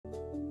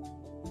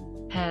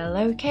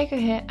Hello, Kaiko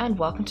here, and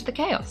welcome to the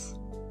chaos.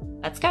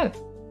 Let's go.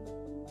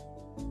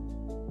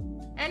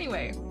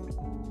 Anyway,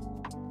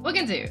 what we're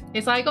gonna do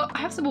is I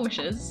have some more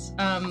wishes.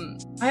 I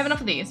have enough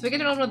of these. We're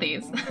gonna do one of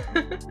these,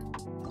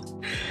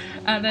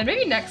 and then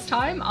maybe next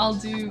time I'll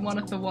do one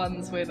of the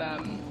ones with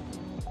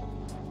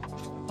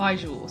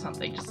Baiju or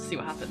something, just to see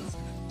what happens.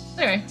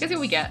 Anyway, let's see what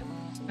we get.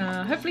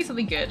 Hopefully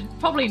something good.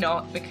 Probably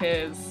not,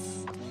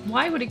 because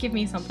why would it give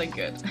me something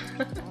good?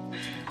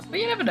 But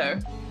you never know.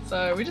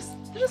 So we just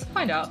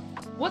find out.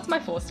 What's my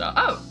 4-star?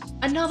 Oh,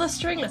 another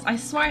stringless. I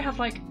swear I have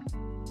like,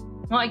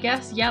 well, I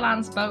guess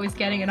Yelan's bow is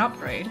getting an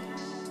upgrade.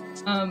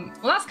 Well,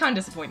 that's kind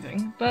of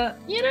disappointing, but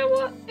you know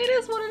what? It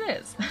is what it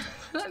is.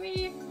 let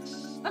me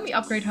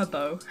upgrade her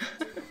bow.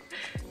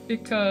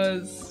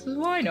 Because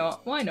why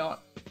not? Why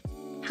not?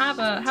 Have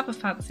a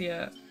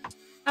fancier,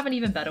 have an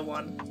even better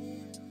one.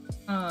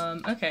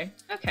 Okay.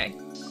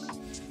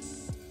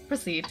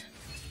 Proceed.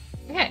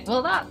 Okay,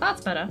 well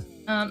that's better.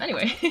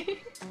 Anyway.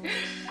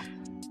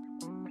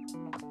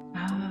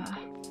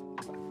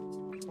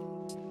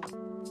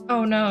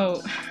 Oh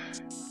no.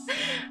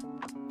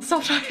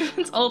 Soft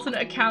Ivan's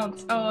alternate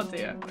account. Oh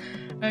dear.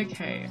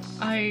 Okay.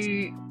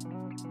 I'm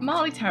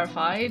mildly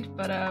terrified,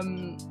 but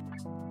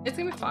it's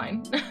gonna be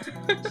fine.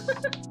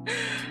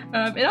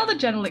 In other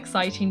general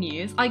exciting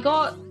news, I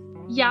got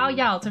Yao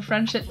Yao to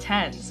friendship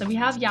 10. So we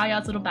have Yao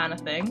Yao's little banner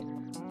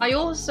thing. I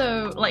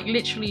also, like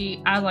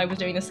literally as I was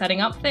doing the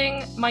setting up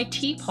thing, my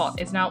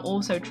teapot is now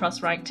also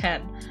trust rank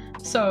 10.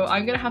 So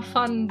I'm gonna have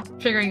fun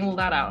figuring all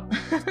that out.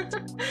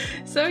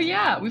 So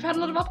yeah, we've had a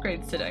lot of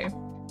upgrades today.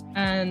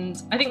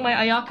 And I think my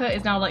Ayaka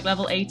is now like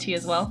level 80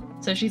 as well.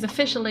 So she's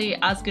officially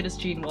as good as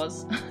Jean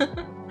was.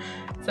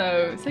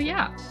 So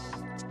yeah.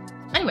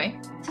 Anyway,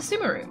 to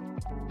Sumeru.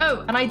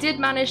 Oh, and I did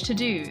manage to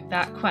do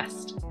that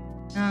quest.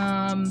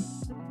 I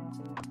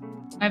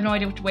have no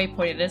idea which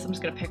waypoint it is, I'm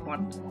just gonna pick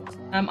one.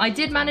 I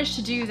did manage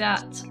to do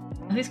that,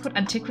 I think it's called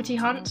Antiquity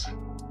Hunt.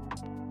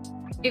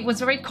 It was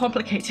very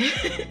complicated,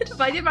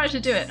 but I did manage to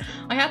do it.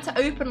 I had to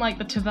open like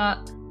the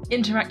Tevert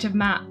interactive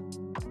map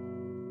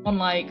on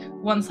like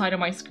one side of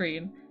my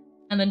screen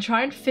and then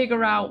try and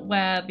figure out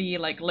where the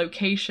like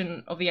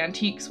location of the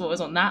antiques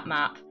was on that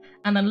map,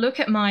 and then look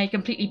at my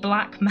completely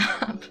black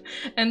map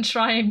and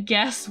try and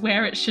guess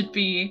where it should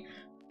be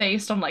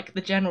based on like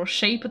the general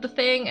shape of the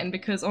thing. And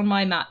because on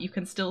my map you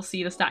can still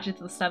see the statues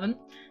of the 7.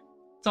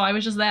 So I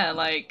was just there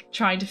like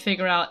trying to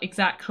figure out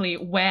exactly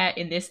where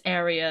in this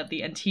area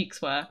the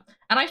antiques were.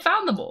 And I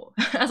found them all.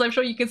 As I'm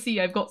sure you can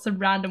see, I've got some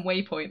random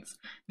waypoints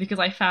because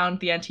I found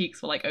the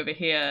antiques were like over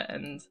here,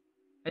 and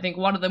I think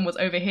one of them was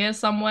over here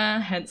somewhere,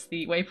 hence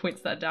the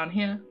waypoints that are down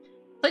here.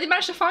 So I did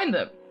manage to find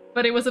them,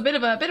 but it was a bit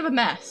of a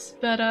mess.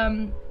 But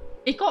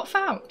it got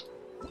found.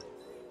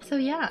 So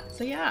yeah.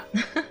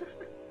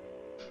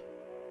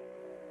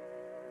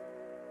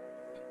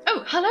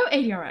 Oh, hello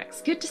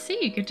ADRX. Good to see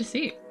you. Good to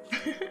see you.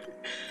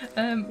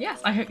 Yes,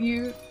 I hope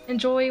you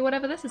enjoy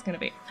whatever this is going to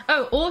be.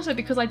 Oh, also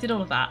because I did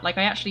all of that, like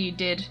I actually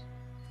did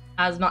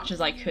as much as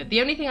I could.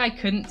 The only thing I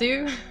couldn't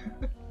do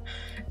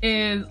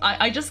is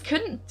I just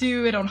couldn't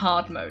do it on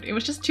hard mode. It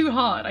was just too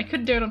hard. I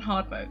couldn't do it on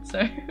hard mode.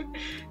 So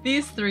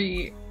these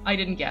 3 I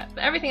didn't get,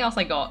 but everything else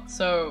I got.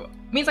 So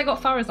it means I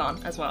got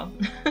Farazan as well.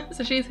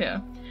 So she's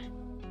here.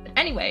 But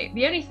anyway,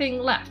 the only thing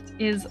left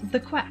is the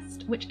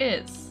quest, which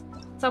is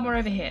somewhere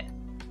over here.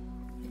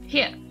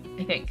 Here,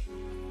 I think.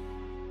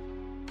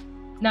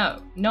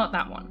 No, not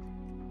that one.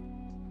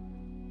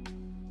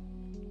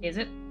 Is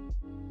it?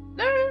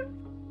 No.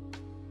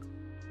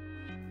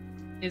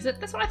 Is it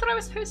this one? I thought I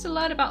was supposed to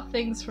learn about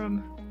things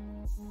from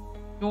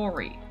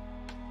Dory.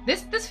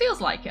 This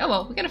feels like it. Oh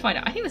well, we're gonna find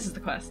out. I think this is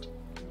the quest.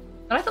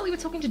 But I thought we were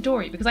talking to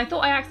Dory because I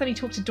thought I accidentally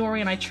talked to Dory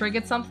and I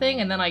triggered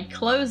something and then I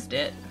closed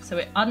it, so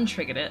it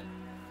untriggered it.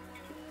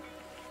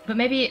 But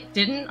maybe it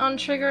didn't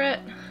untrigger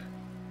it?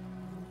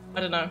 I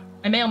don't know.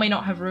 I may or may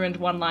not have ruined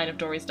one line of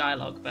Dory's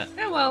dialogue, but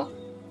oh well.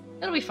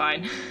 It'll be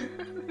fine.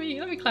 let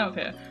me climb up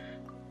here.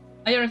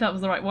 I don't know if that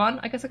was the right one.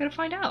 I guess I gotta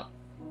find out.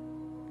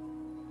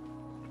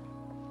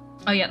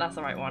 Oh yeah, that's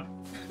the right one.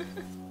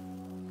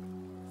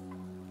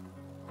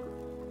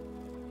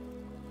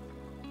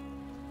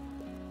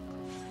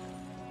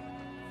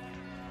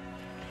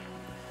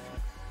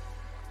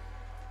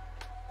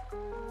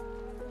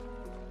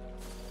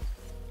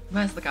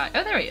 Where's the guy?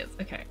 Oh, there he is.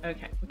 Okay,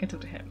 we can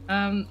talk to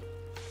him.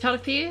 Child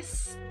of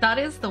Peace, that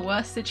is the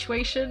worst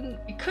situation.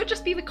 It could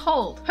just be the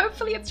cold.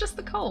 Hopefully it's just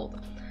the cold.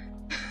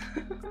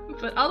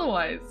 But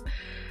otherwise,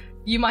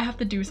 you might have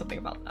to do something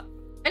about that.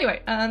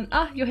 Anyway,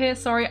 you're here.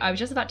 Sorry, I was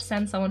just about to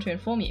send someone to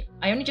inform you.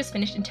 I only just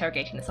finished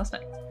interrogating the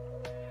suspect.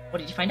 What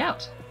did you find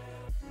out?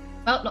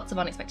 Well, lots of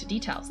unexpected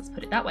details, let's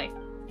put it that way.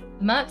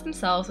 The mercs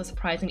themselves were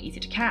surprisingly easy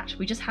to catch.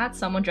 We just had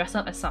someone dress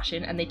up as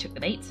Sachin and they took the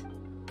bait.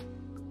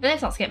 But then it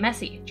starts to get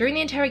messy. During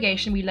the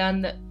interrogation, we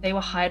learned that they were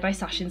hired by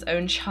Sachin's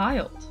own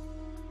child.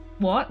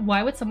 What?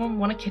 Why would someone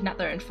want to kidnap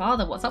their own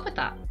father? What's up with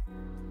that?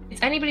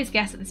 It's anybody's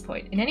guess at this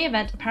point. In any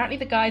event, apparently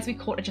the guys we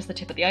caught are just the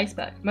tip of the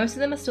iceberg. Most of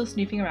them are still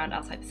snooping around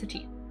outside the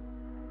city.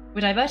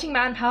 We're diverting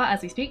manpower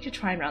as we speak to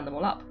try and round them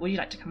all up. Would you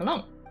like to come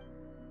along?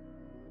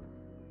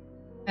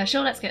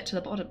 Sure, let's get to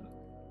the bottom.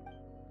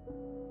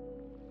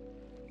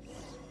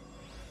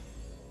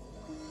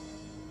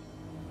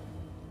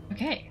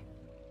 Okay.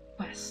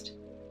 Quest.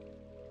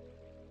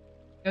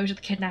 Go to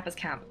the kidnapper's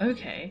camp.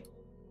 Okay.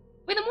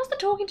 Wait, then what's the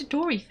talking to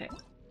Dory thing?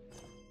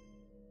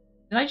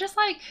 Did I just,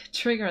 like,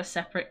 trigger a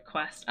separate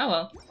quest? Oh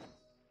well.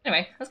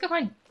 Anyway, let's go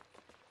find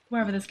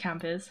wherever this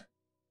camp is.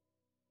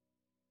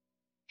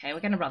 Okay, we're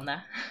gonna run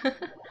there.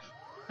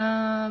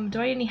 Do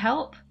I need any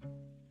help?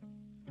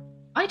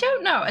 I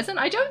don't know, as in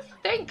I don't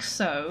think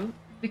so,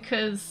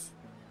 because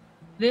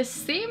this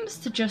seems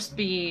to just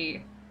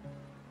be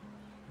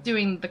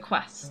doing the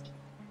quest.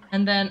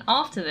 And then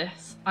after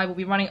this, I will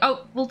be running—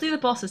 oh, we'll do the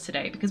bosses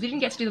today, because we didn't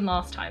get to do them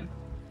last time.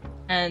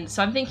 And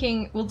so I'm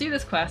thinking we'll do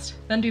this quest,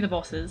 then do the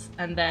bosses,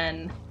 and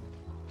then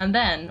I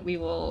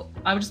will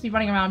just be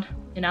running around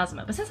in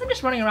Azuma. But since I'm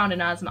just running around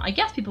in Azuma, I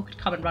guess people could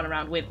come and run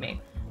around with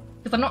me.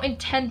 Because I'm not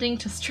intending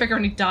to trigger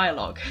any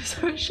dialogue,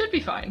 so it should be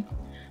fine.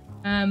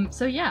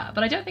 So yeah,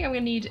 but I don't think I'm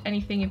going to need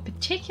anything in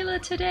particular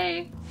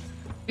today,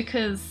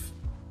 because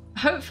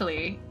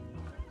hopefully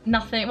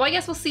nothing— well, I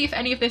guess we'll see if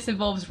any of this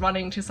involves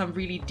running to some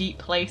really deep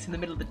place in the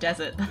middle of the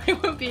desert that I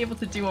won't be able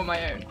to do on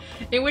my own.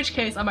 In which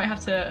case I might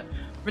have to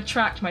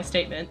retract my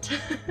statement.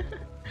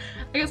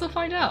 I guess we'll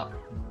find out.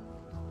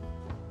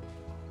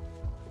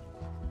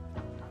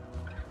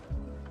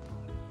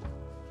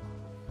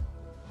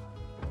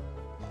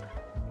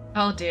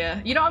 Oh dear.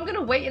 You know, I'm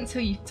gonna wait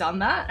until you've done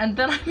that, and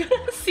then I'm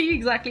gonna see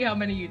exactly how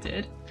many you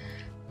did.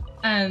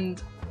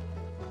 And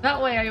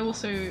that way I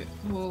also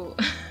will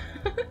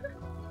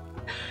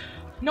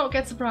not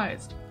get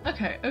surprised.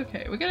 Okay,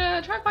 we're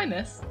gonna try and find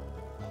this.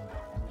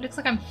 It looks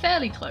like I'm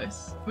fairly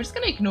close. We're just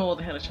gonna ignore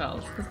the Hill of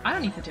Charles, because I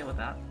don't need to deal with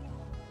that.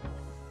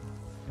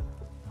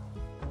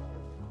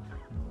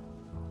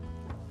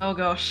 Oh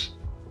gosh.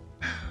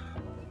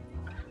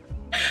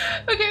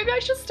 Okay, maybe I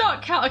should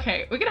start count—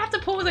 okay, we're gonna have to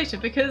pause later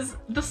because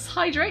the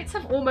hydrates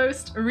have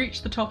almost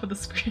reached the top of the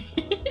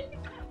screen.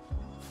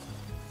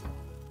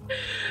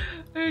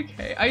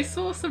 Okay, I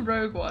saw some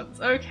rogue ones.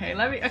 Okay,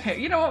 okay,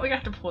 you know what, we're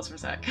gonna have to pause for a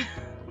sec.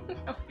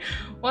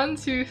 1,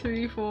 2,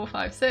 3, 4,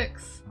 5,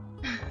 6,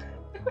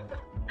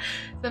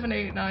 7,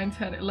 8, 9,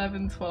 10,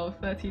 11, 12,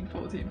 13,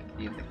 14,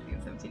 15,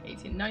 16, 17,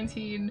 18,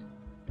 19,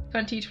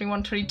 20,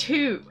 21,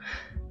 22.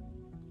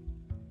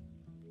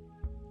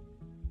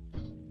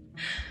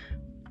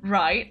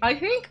 Right, I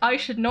think I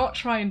should not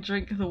try and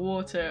drink the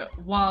water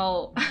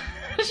while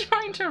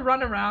trying to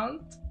run around.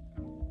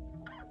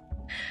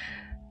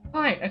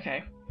 Fine,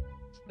 okay.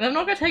 I'm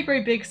not going to take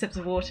very big sips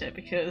of water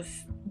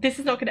because this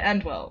is not going to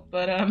end well,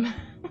 but I'm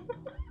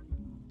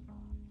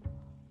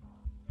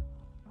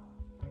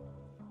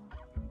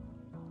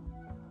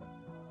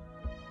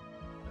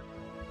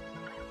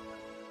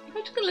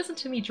just going to listen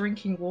to me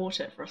drinking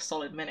water for a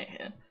solid minute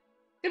here.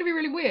 It's going to be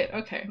really weird.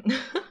 Okay.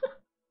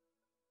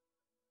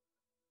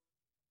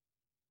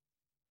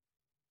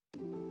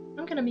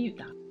 I'm gonna mute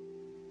that.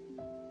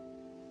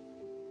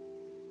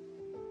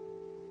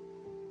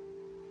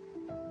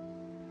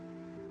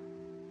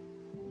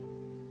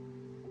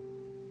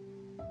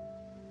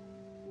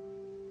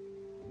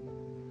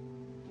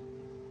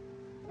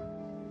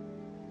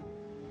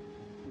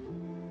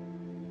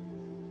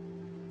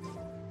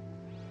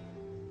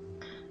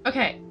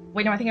 Okay,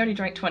 wait, no, I think I already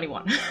drank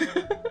 21.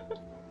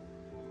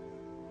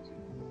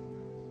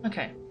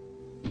 Okay.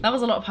 That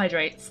was a lot of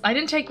hydrates. I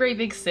didn't take very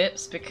big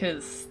sips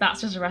because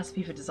that's just a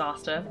recipe for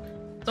disaster.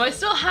 So I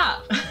still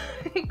have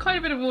quite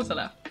a bit of water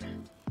left.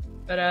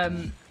 But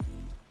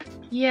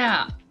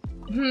yeah.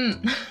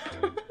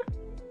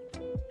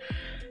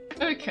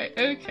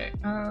 Okay.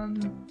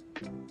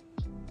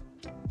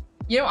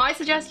 You know, I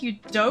suggest you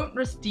don't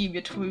redeem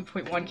your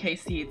 2.1k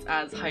seeds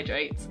as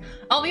hydrates.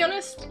 I'll be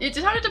honest, it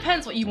kind of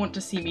depends what you want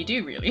to see me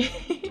do, really.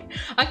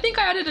 I think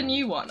I added a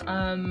new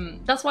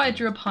one. That's why I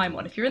drew a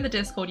Paimon. If you're in the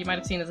Discord, you might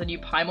have seen there's a new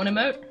Paimon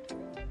emote.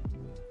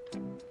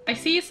 I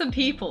see some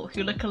people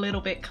who look a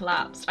little bit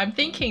collapsed. I'm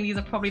thinking these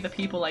are probably the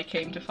people I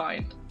came to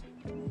find.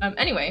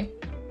 Anyway,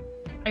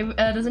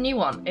 there's a new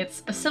one.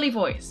 It's a silly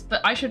voice,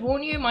 but I should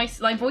warn you, my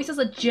voices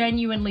are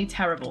genuinely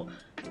terrible.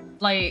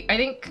 Like, I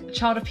think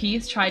Child of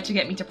Peace tried to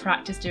get me to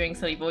practice doing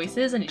silly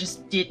voices and it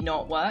just did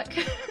not work.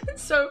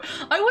 So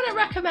I wouldn't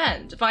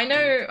recommend, but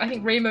I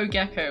think Rainbow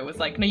Gecko was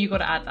like, no, you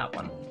gotta add that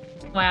one.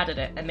 So I added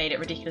it and made it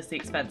ridiculously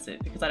expensive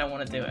because I don't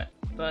want to do it.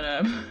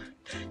 But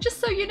just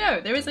so you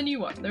know, there is a new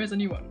one. There is a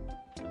new one.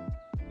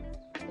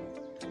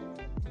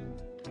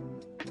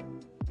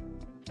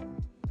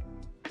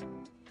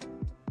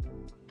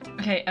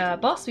 Okay,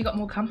 boss, we got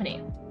more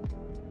company.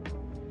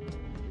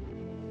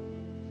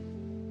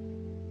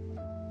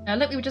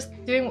 Look, we were just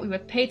doing what we were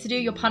paid to do.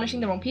 You're punishing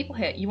the wrong people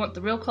here. You want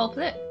the real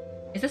culprit?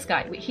 Is this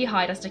guy. He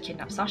hired us to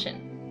kidnap Sachin.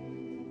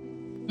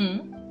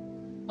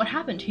 What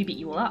happened? Who beat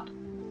you all up?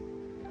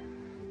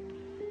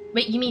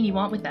 Wait, you mean you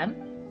weren't with them?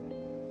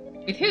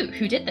 With who?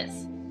 Who did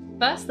this?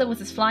 First, there was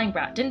this flying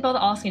brat. Didn't bother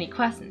asking any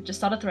questions. Just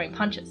started throwing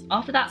punches.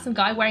 After that, some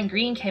guy wearing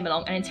green came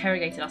along and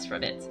interrogated us for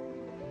a bit.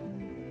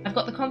 I've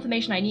got the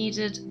confirmation I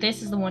needed.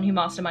 This is the one who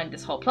masterminded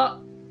this whole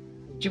plot.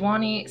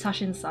 Giovanni,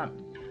 Sachin's son.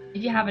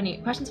 If you have any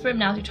questions for him,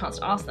 now's your chance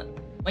to ask them.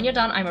 When you're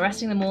done, I'm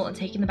arresting them all and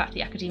taking them back to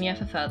the academia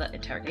for further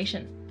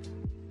interrogation.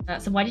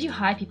 So why did you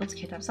hire people to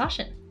kidnap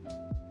Sachin?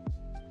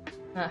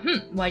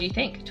 Why do you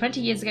think?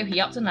 20 years ago,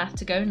 he upped and left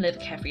to go and live a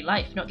carefree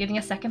life, not giving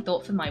a second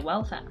thought for my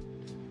welfare.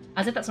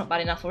 As if that's not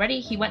bad enough already,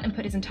 he went and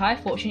put his entire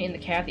fortune in the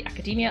care of the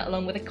academia,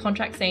 along with a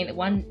contract saying that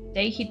one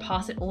day he'd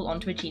pass it all on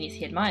to a genius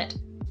he admired.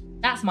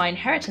 That's my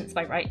inheritance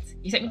by rights.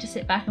 You expect me to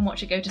sit back and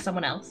watch it go to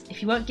someone else?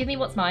 If you won't give me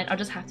what's mine, I'll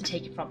just have to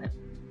take it from him.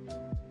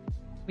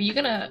 Were you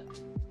gonna...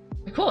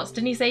 Of course,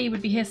 didn't he say he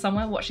would be here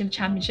somewhere watching the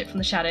championship from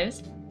the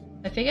shadows?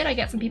 I figured I'd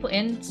get some people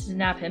in to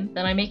nab him,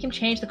 then I make him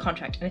change the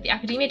contract, and if the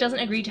academia doesn't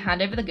agree to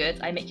hand over the goods,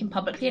 I make him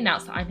publicly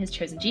announce that I'm his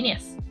chosen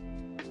genius.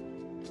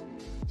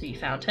 So you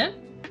found him?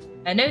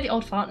 I know the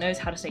old fart knows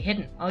how to stay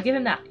hidden. I'll give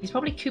him that. He's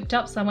probably cooped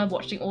up somewhere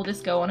watching all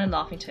this go on and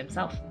laughing to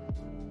himself.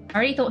 I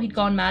already thought he'd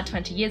gone mad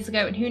 20 years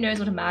ago, and who knows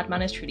what a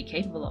madman is truly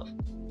capable of.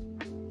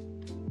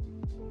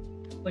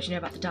 What do you know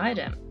about the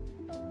diadem?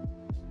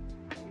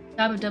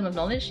 Diadem of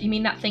knowledge? You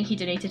mean that thing he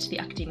donated to the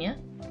academia?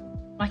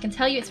 Well, I can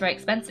tell you it's very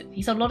expensive.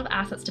 He sold a lot of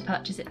assets to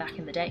purchase it back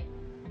in the day.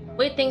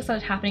 Weird things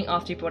started happening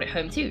after he brought it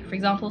home too. For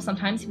example,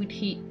 sometimes we'd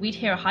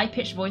hear a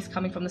high-pitched voice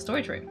coming from the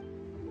storage room.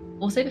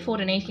 Also, before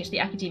donating it to the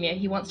academia,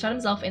 he once shut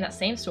himself in that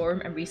same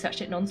storeroom and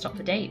researched it non-stop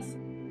for days.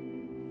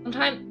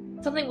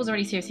 Something was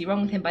already seriously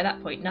wrong with him by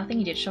that point. Nothing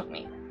he did shocked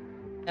me.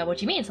 What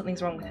do you mean,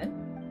 something's wrong with him?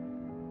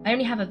 I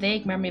only have a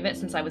vague memory of it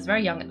since I was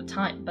very young at the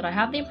time, but I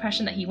have the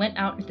impression that he went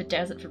out into the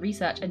desert for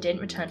research and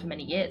didn't return for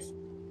many years.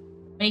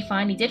 When he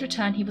finally did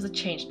return, he was a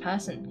changed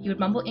person. He would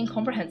mumble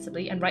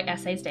incomprehensibly and write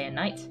essays day and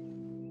night.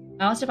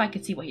 I asked if I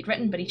could see what he'd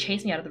written, but he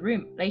chased me out of the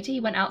room. Later, he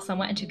went out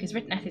somewhere and took his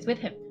written essays with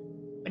him.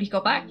 When he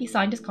got back, he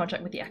signed his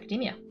contract with the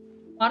academia.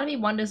 Part of me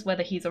wonders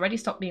whether he's already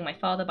stopped being my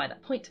father by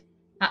that point.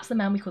 Perhaps the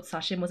man we called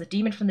Sachin was a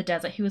demon from the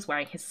desert who was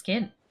wearing his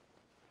skin.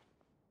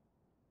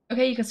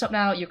 Okay, you can stop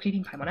now. You're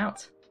creeping Paimon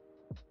out.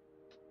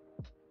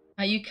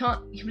 You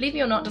can believe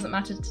me or not, doesn't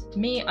matter to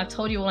me. I've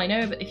told you all I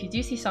know, but if you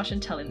do see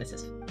Sachin, tell him this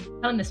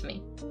for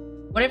me.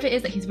 Whatever it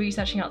is that he's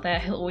researching out there,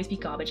 he'll always be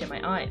garbage in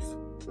my eyes.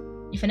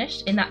 You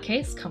finished? In that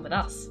case, come with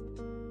us.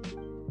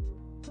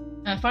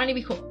 We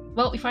finally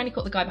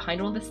caught the guy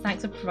behind all this.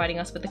 Thanks for providing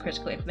us with the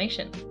critical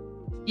information.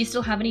 Do you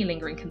still have any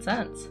lingering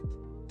concerns?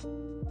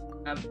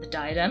 The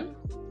diadem?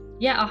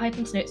 Yeah,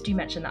 Al-Hytham's notes do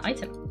mention that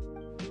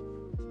item.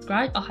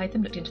 Scribe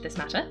Al-Hytham looked into this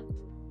matter.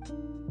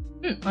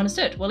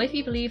 Understood. Well, if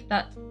you believe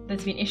that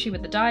there's been an issue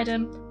with the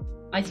diadem,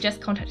 I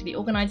suggest contacting the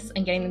organisers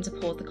and getting them to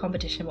pause the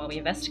competition while we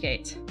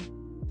investigate.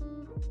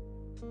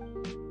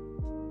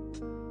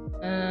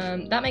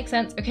 That makes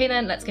sense. Okay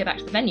then, let's go back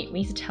to the venue. We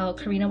need to tell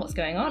Karina what's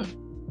going on.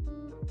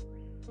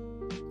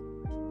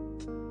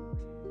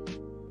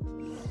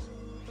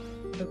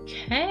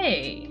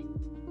 Okay.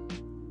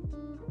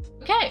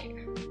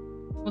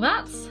 Well,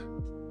 that's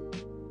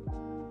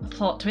a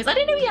plot twist. I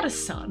didn't know he had a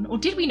son. Or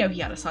did we know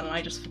he had a son and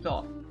I just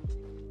forgot?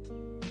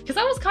 Because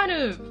that was kind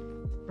of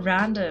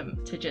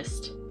random to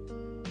just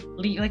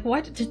leave. Like,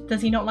 why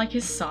does he not like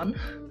his son?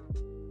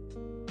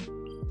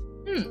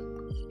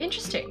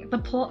 Interesting. The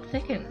plot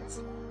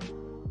thickens.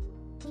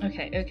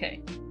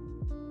 Okay.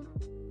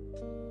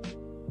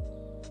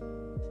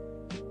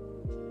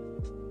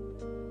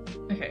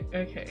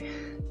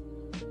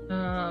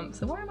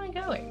 So where am I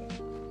going?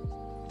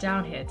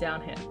 Down here.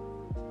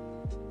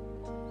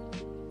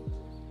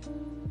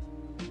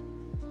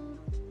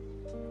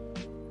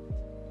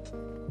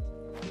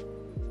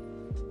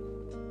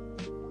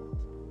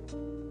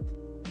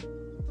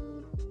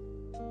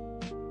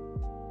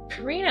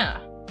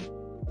 Karina!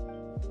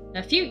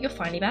 Nephew, you're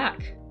finally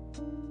back.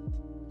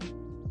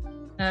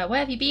 Where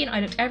have you been? I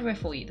looked everywhere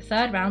for you. The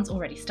third round's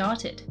already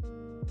started.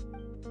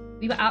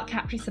 We were out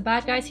capturing some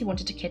bad guys who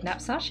wanted to kidnap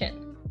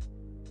Sachin.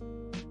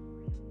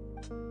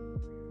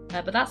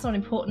 But that's not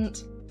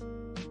important.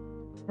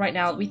 Right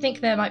now, we think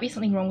there might be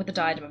something wrong with the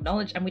Diadem of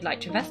Knowledge and we'd like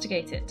to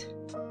investigate it.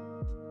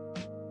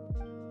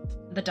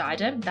 The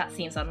Diadem? That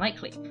seems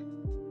unlikely.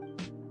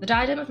 The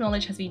Diadem of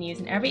Knowledge has been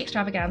used in every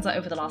extravaganza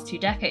over the last 2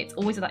 decades,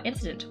 always without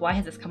incident. Why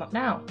has this come up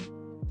now?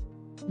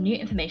 New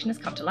information has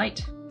come to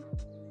light.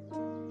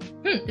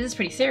 This is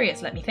pretty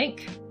serious, let me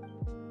think.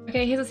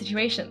 Okay, here's the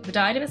situation. The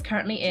Diadem is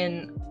currently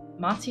in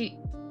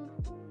Matiyama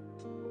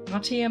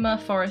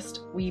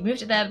Forest. We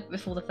moved it there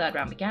before the third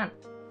round began.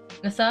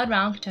 In the third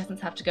round,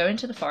 contestants have to go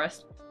into the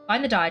forest,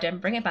 find the diadem,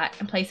 bring it back,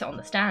 and place it on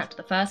the stand.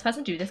 The first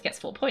person to do this gets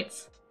 4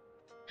 points.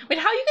 Wait,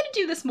 how are you going to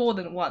do this more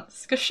than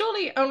once? Because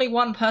surely only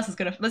one person's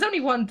going to... There's only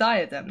one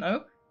diadem, no?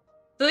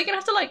 So they're going to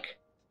have to, like,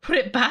 put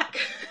it back?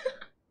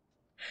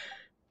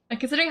 And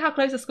considering how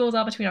close the scores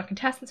are between our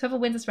contestants, whoever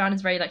wins this round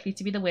is very likely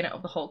to be the winner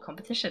of the whole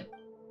competition.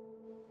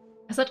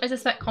 As such, I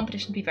suspect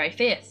competition to be very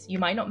fierce. You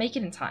might not make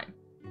it in time.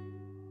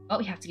 Well,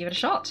 we have to give it a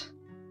shot.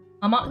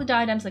 I'll mark the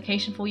diadem's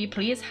location for you.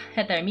 Please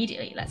head there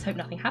immediately. Let's hope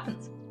nothing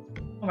happens.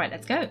 Alright,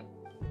 let's go.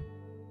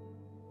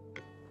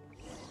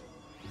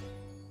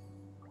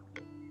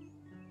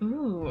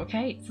 Ooh,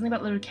 okay. Something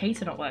about the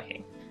locator not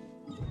working.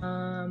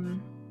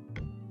 You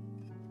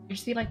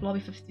just see like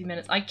Blobby for 15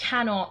 minutes. I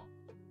cannot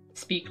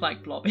speak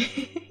like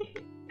Blobby.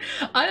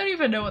 I don't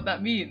even know what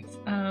that means.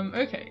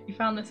 Okay, you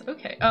found this.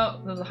 Okay.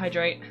 Oh, there's a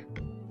hydrate.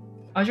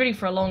 I was reading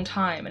for a long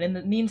time, and in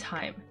the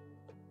meantime...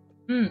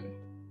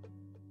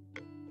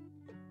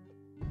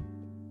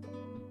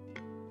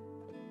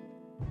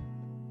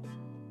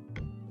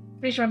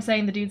 Pretty sure I'm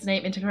saying the dude's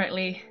name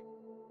incorrectly.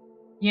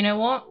 You know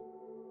what?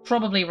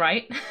 Probably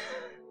right.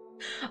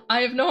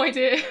 I have no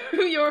idea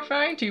who you're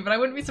referring to, but I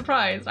wouldn't be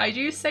surprised. I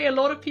do say a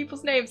lot of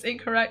people's names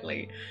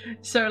incorrectly.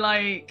 So,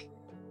 like,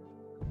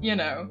 you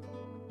know,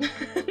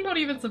 not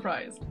even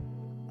surprised.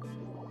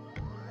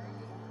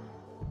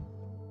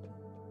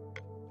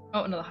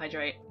 Oh, another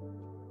hydrate.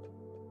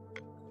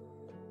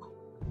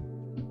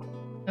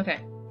 Okay.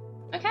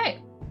 Okay.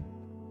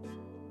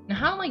 Now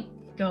how am I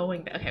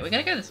going back? Okay, we're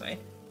gonna go this way.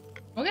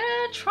 We're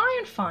gonna try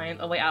and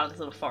find a way out of this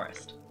little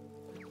forest.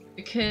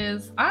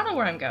 Because I don't know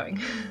where I'm going.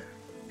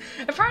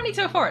 Apparently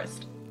to a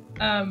forest.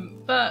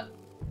 But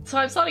so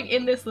I'm starting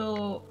in this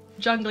little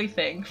jungly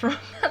thing from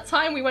that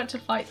time we went to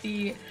fight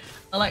the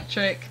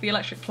electric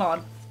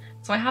plant.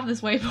 So I have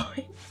this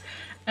waypoint.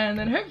 And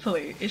then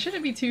hopefully it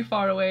shouldn't be too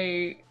far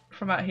away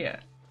from out here.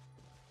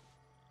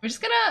 We're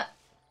just gonna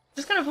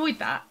avoid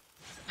that.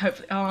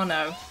 Hopefully. Oh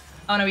no.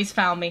 Oh no, he's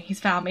found me. He's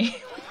found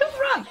me.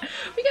 Run!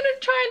 We're gonna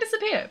try and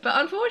disappear.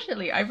 But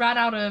unfortunately I ran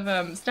out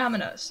of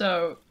stamina,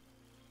 so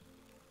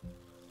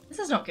this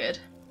is not good.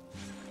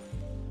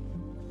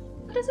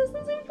 But this is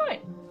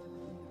fine.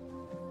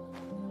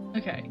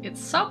 Okay, it's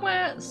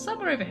somewhere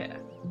over here.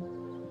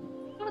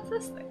 What's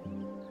this thing?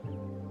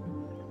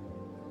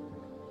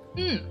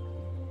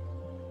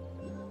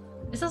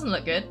 This doesn't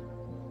look good.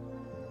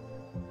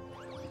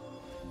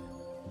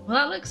 Well,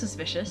 that looks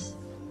suspicious.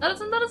 That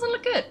doesn't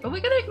look good, but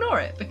we're gonna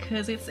ignore it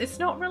because it's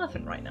not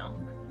relevant right now.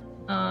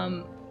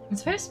 It's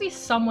supposed to be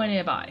somewhere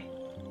nearby.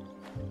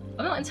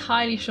 I'm not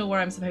entirely sure where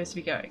I'm supposed to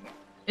be going.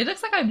 It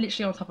looks like I'm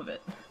literally on top of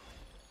it.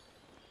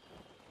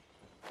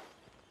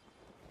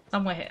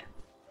 Somewhere here.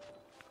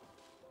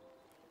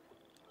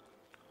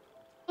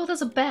 Oh,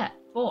 there's a bear.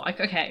 Oh,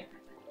 okay.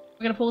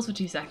 I'm gonna pause for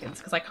 2 seconds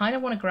because I kind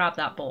of want to grab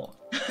that boar.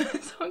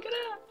 So I'm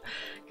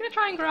gonna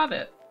try and grab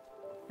it.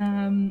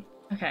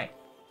 Okay.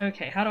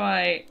 Okay, how do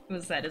I... It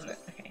was Z, isn't it?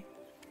 Okay.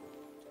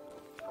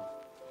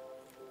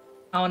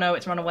 Oh no,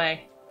 it's run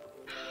away.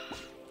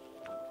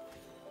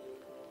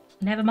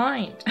 Never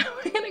mind.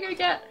 We're gonna go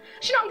get...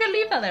 Actually, no, I'm gonna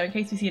leave that there in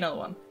case we see another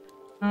one.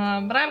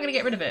 But I'm gonna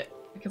get rid of it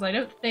because I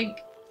don't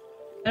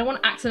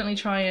want to accidentally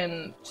try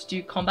and just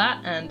do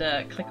combat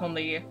and click on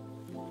the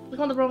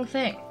wrong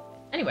thing.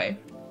 Anyway.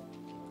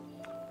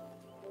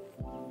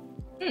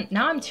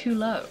 Now I'm too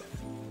low.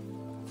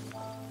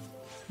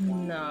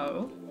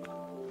 No.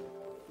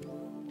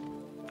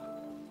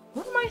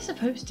 What am I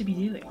supposed to be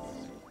doing?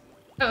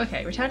 Oh,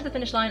 okay. Return to the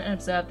finish line and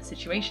observe the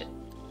situation.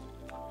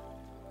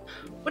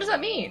 What does that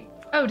mean?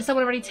 Oh, did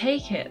someone already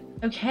take it?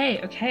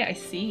 Okay, okay, I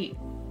see.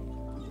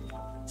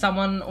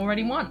 Someone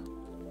already won,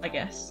 I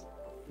guess.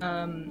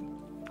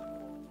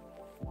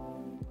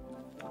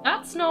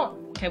 That's not...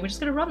 Okay, we're just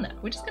gonna run there.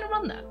 We're just gonna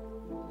run there.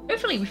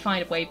 Hopefully we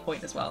find a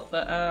waypoint as well,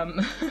 but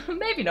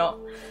maybe not.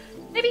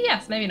 Maybe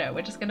yes, maybe no.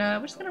 We're just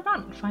gonna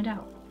run and find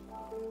out.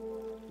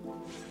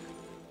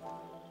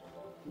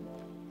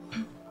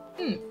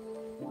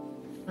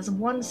 There's a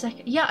 1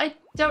 second. Yeah,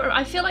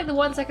 I feel like the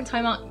 1 second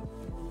timeout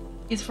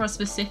is for a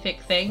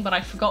specific thing, but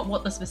I forgot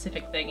what the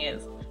specific thing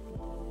is.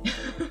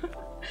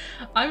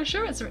 I'm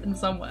sure it's written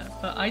somewhere,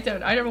 but I don't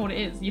know what it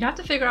is. You'd have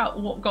to figure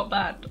out what got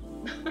banned.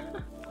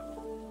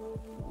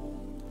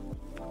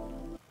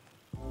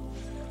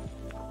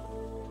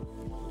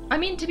 I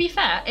mean, to be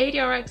fair,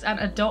 ADRX and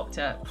a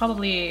doctor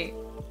probably...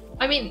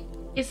 I mean,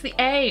 it's the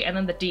A and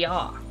then the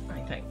DR,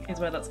 I think, is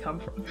where that's come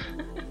from.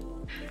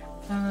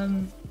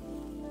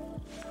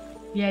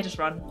 Yeah, just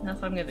run.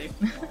 That's what I'm gonna do.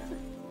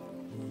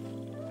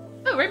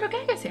 Oh, Rainbow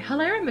Gecko's here.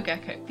 Hello, Rainbow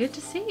Gecko. Good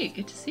to see you.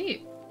 Good to see you.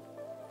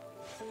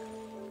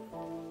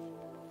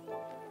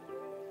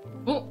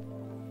 Oh!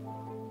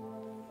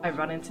 I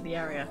run into the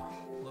area.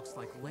 Looks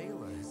like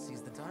Layla has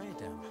seized the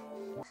diadem.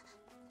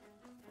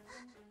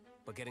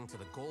 But getting to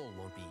the goal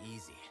won't be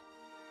easy.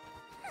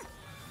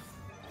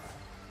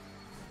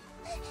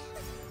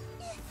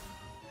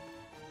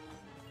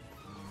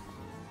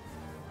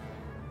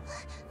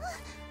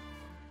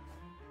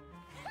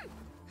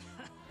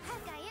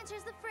 That guy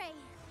enters the fray.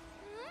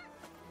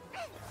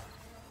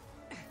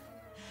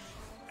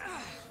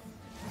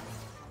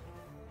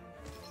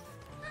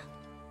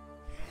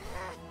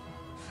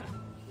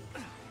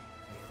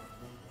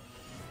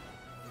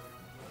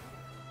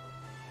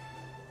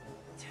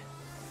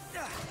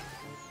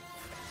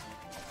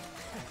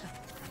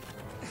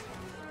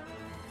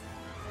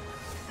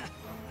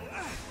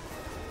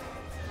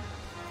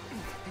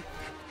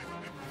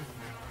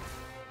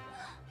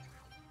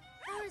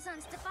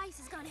 Horizon's device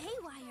has gone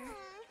haywire.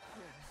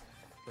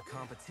 The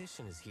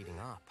competition is heating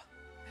up.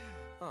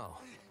 Oh.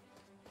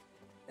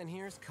 And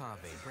here's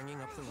Kaveh bringing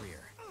up the rear.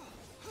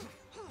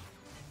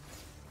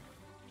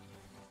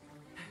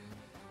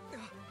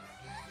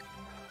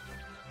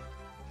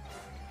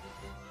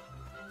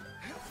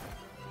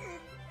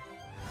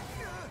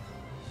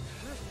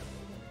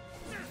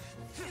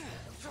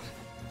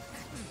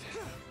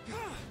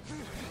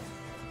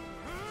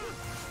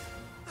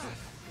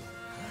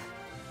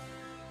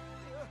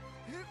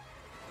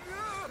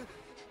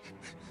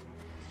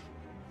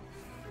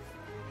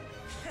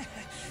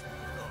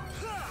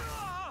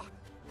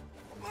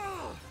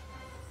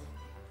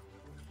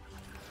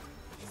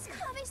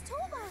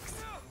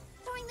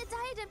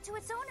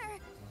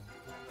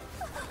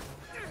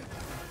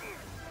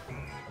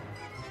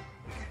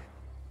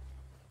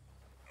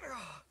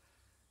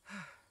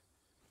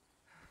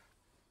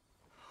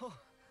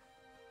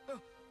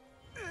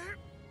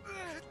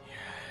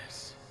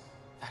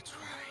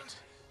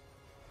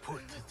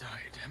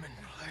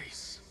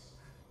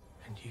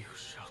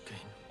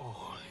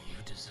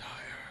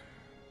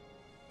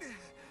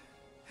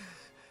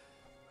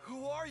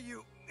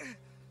 you.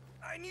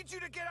 I need you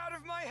to get out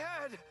of my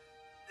head.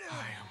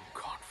 I am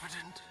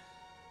confident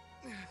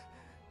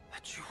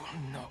that you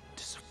will not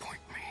disappoint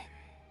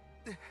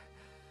me.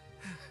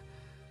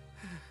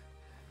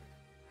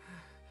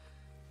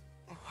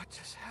 What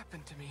just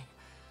happened to me?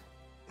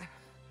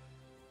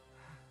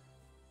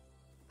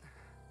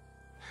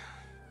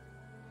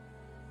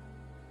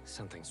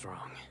 Something's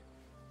wrong.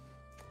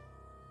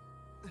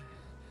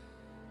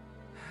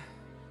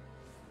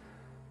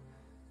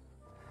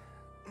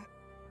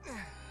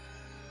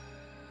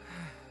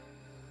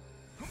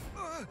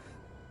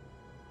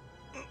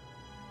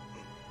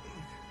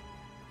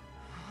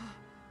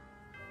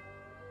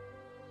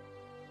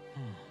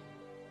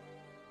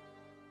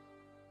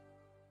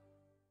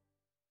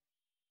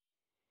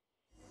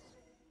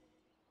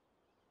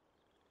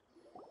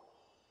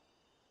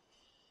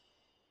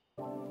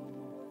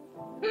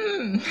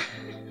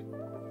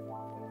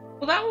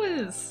 Well, that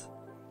was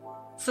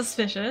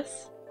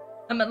suspicious.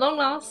 At long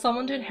last,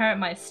 someone to inherit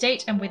my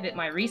estate and with it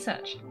my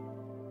research.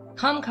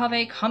 Come,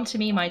 Kaveh, come to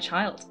me, my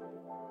child.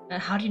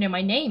 And how do you know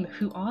my name?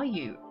 Who are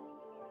you?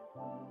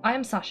 I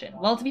am Sachin.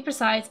 Well, to be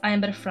precise, I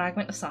am but a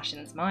fragment of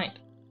Sachin's mind.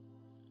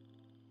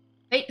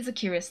 Fate is a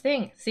curious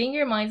thing. Seeing you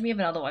reminds me of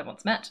another I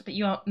once met, but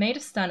you are made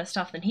of sterner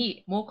stuff than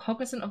he, more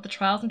cognizant of the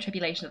trials and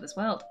tribulations of this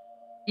world.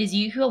 It is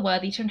you who are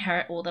worthy to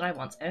inherit all that I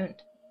once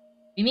owned.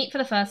 We meet for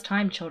the first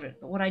time, children,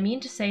 but what I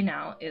mean to say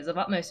now is of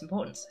utmost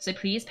importance, so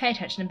please pay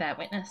attention and bear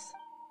witness.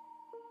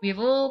 You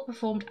have all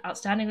performed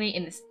outstandingly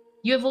in this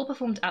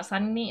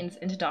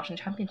Interdarshan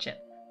Championship.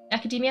 The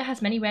Academia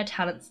has many rare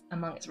talents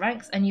among its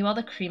ranks, and you are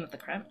the cream of the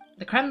creme.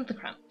 The creme of the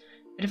creme.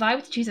 But if I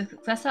were to choose a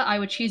successor, I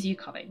would choose you,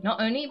 Kaveh,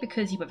 not only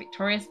because you were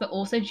victorious, but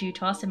also due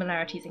to our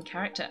similarities in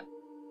character.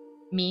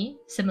 Me,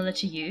 similar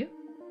to you?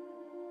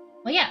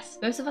 Well, yes,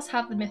 both of us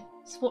have the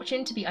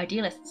misfortune to be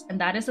idealists, and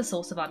that is the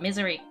source of our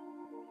misery.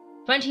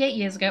 28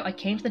 years ago, I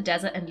came to the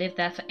desert and lived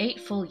there for 8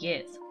 full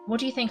years.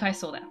 What do you think I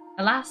saw there?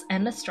 Alas,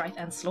 endless strife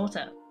and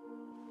slaughter.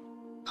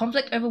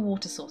 Conflict over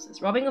water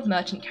sources, robbing of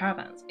merchant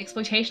caravans,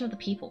 exploitation of the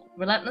people,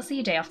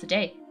 relentlessly day after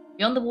day.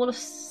 Beyond the wall of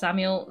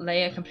Samuel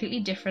lay a completely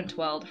different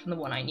world from the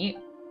one I knew.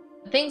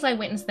 The things I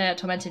witnessed there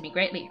tormented me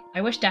greatly. I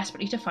wished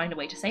desperately to find a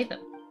way to save them.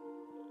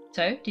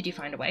 So, did you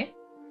find a way?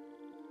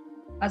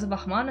 As a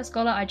Vahmana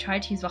scholar, I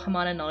tried to use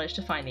Vahmana knowledge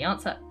to find the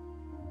answer.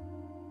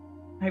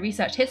 I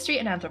researched history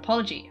and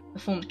anthropology,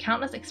 performed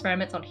countless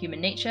experiments on human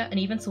nature, and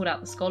even sought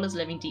out the scholars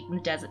living deep in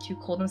the desert who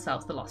call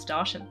themselves the Lost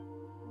Darshan.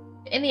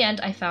 In the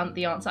end, I found that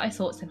the answer I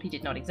sought simply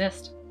did not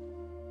exist.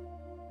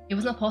 It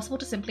was not possible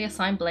to simply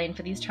assign blame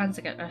for these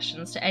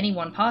transgressions to any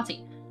one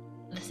party,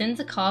 but the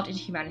sins are carved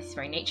into humanity's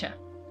very nature.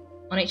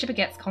 Our nature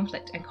begets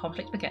conflict, and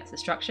conflict begets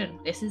destruction.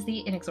 This is the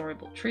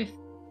inexorable truth.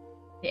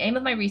 The aim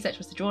of my research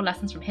was to draw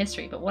lessons from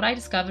history, but what I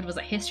discovered was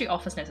that history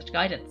offers no such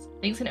guidance.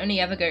 Things can only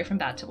ever go from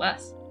bad to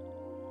worse.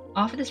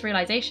 After this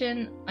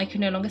realization, I could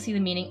no longer see the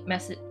meaning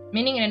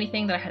in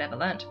anything that I had ever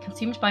learned.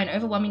 Consumed by an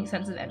overwhelming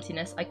sense of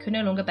emptiness, I could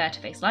no longer bear to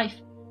face life.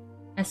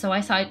 And so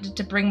I decided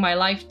to bring my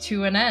life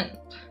to an end.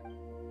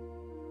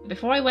 But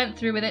before I went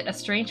through with it, a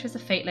strange twist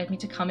of fate led me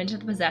to come into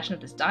the possession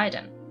of this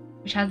diadem,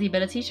 which has the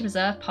ability to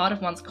preserve part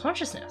of one's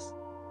consciousness.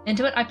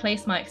 Into it I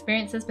placed my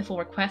experiences before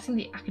requesting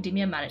the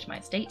Academia manage my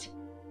estate.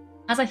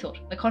 As I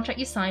thought, the contract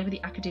you signed with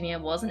the Academia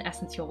was in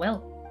essence your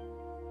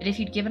will. But if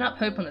you'd given up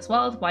hope on this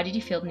world, why did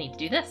you feel the need to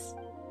do this?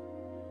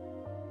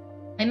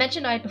 I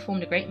mentioned I had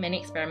performed a great many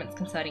experiments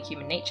concerning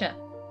human nature.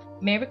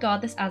 You may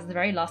regard this as the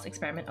very last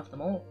experiment of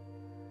them all.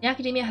 The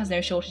Academia has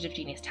no shortage of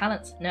genius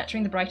talents,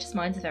 nurturing the brightest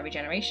minds of every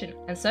generation,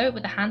 and so,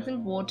 with the handsome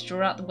reward to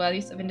draw out the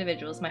worthiest of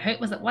individuals, my hope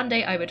was that one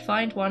day I would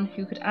find one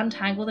who could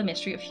untangle the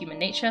mystery of human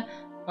nature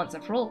once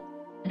and for all,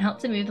 and help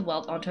to move the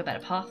world onto a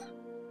better path.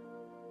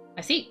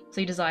 I see,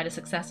 so you desired a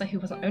successor who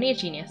was not only a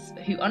genius,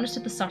 but who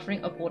understood the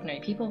suffering of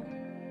ordinary people.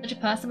 Such a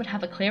person would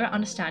have a clearer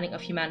understanding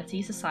of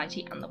humanity,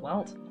 society, and the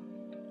world.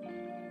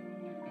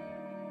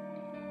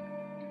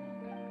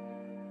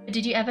 But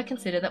did you ever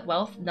consider that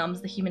wealth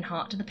numbs the human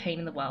heart to the pain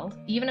in the world?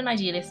 Even an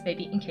idealist may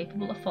be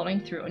incapable of following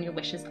through on your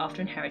wishes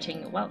after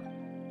inheriting your wealth.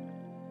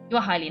 You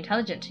are highly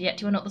intelligent,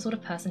 yet you are not the sort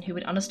of person who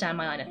would understand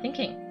my line of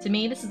thinking. To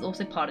me, this is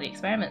also part of the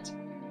experiment,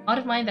 part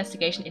of my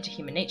investigation into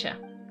human nature.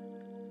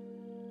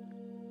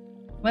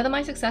 Whether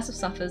my success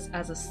suffers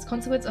as a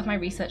consequence of my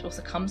research or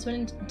succumbs to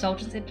an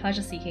indulgence in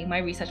pleasure-seeking, my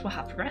research will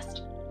have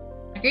progressed.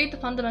 I grieve the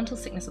fundamental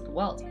sickness of the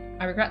world.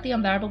 I regret the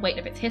unbearable weight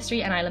of its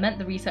history, and I lament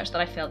the research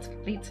that I failed to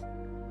complete.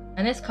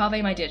 And this,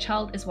 Kaveh, my dear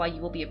child, is why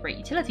you will be of great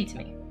utility to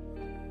me.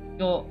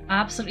 You're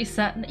absolutely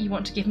certain that you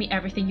want to give me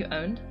everything you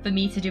owned, for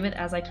me to do with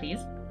as I please?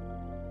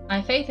 I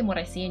have faith in what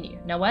I see in you.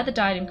 Now wear the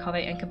diadem,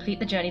 Kaveh, and complete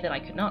the journey that I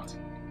could not.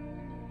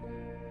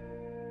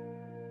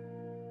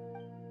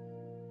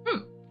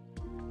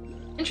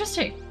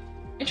 Interesting.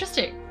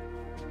 Interesting.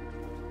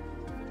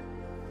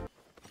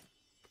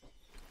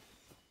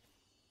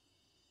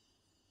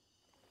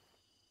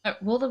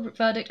 Will the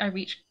verdict I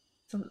reach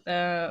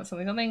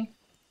something?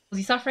 Was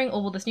he suffering,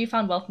 or will this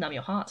newfound wealth numb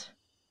your heart?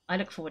 I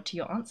look forward to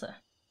your answer.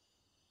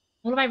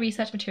 All of my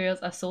research materials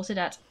are sorted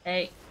at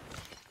a...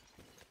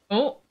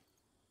 Oh!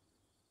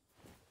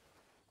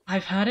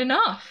 I've had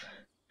enough.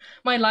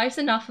 My life's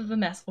enough of a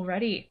mess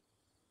already.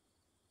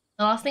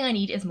 The last thing I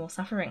need is more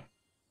suffering.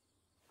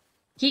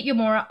 Keep your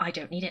Mora, I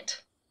don't need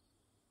it.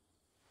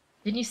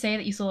 Didn't you say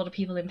that you saw a lot of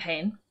people in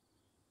pain?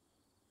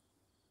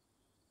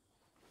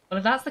 Well,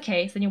 if that's the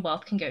case, then your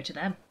wealth can go to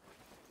them.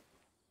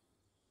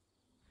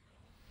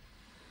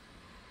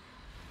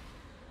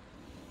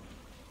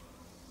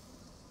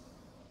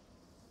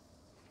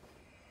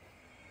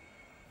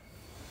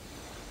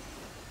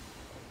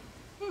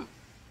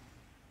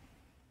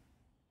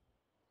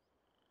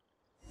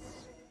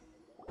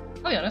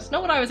 I'll be honest,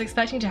 not what I was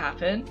expecting to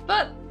happen,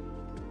 but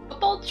a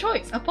bold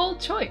choice, a bold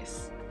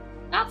choice.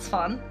 That's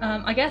fun.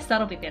 I guess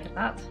that'll be the end of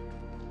that.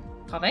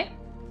 Kaveh?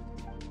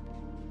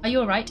 Are you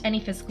alright? Any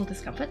physical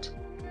discomfort?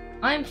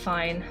 I'm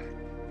fine.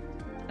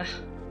 Ugh.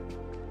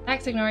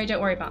 Thanks, Ignori,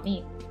 don't worry about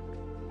me.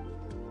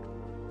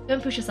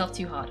 Don't push yourself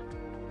too hard.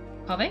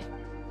 Kaveh?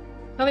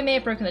 Kaveh may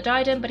have broken the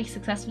diadem, but he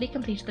successfully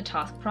completed the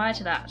task prior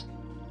to that.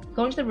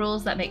 According to the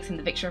rules, that makes him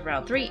the victor of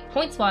round 3.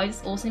 Points-wise,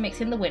 this also makes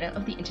him the winner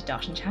of the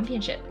Interdarshan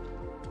Championship.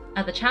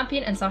 As the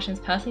champion and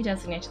Sachin's personally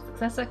designated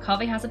successor,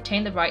 Kaveh has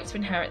obtained the rights to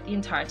inherit the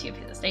entirety of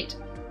his estate.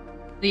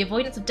 For the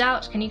avoidance of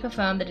doubt, can you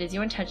confirm that it is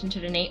your intention to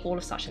donate all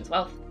of Sachin's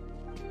wealth?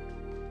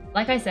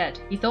 Like I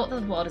said, he thought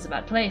that the world is a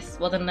bad place.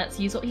 Well then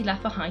let's use what he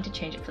left behind to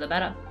change it for the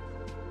better.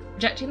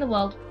 Rejecting the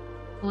world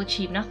will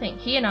achieve nothing.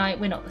 He and I,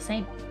 we're not the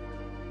same.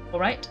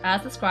 Alright,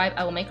 as the scribe,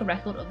 I will make a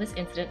record of this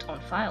incident on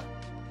file.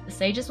 The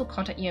sages will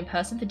contact you in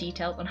person for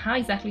details on how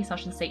exactly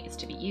Sachin's estate is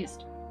to be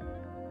used.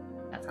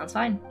 That sounds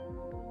fine.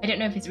 I don't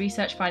know if his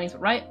research findings were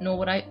right, nor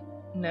would I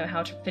know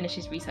how to finish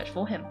his research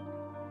for him.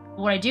 But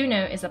what I do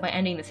know is that by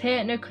ending this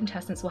here, no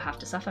contestants will have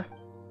to suffer.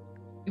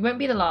 We won't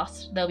be the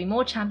last, there will be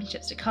more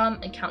championships to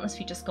come, and countless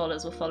future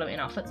scholars will follow in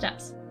our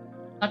footsteps.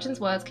 Sachin's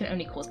words can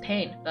only cause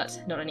pain,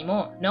 but not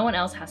anymore. No one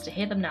else has to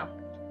hear them now.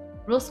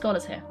 We're all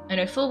scholars here. I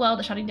know full well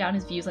that shutting down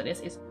his views like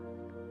this is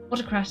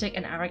autocratic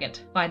and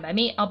arrogant. Fine by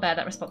me, I'll bear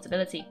that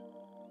responsibility.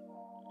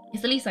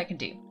 It's the least I can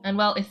do, and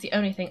well, it's the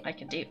only thing I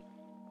can do.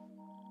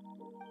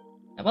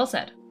 Well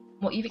said.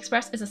 What you've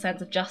expressed is a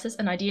sense of justice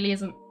and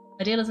idealism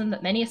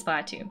that many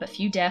aspire to, but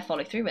few dare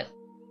follow through with.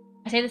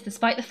 I say this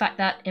despite the fact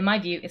that, in my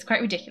view, it's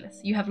quite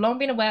ridiculous. You have long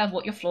been aware of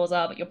what your flaws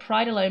are, but your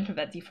pride alone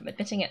prevents you from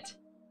admitting it.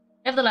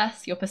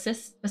 Nevertheless, your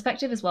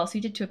perspective is well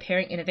suited to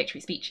appearing in a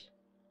victory speech.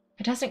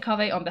 Contestant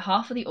Kaveh, on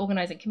behalf of the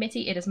organising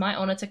committee, it is my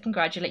honour to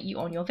congratulate you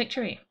on your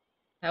victory.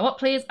 Now what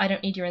please? I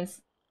don't need your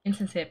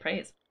insincere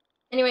praise.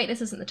 Anyway,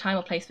 this isn't the time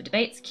or place for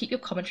debates. Keep your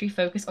commentary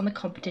focused on the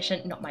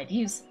competition, not my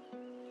views.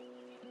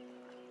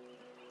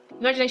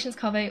 Congratulations,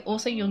 Kaveh.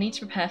 Also, you'll need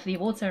to prepare for the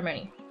award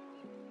ceremony.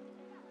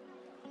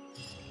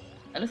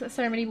 It looks like the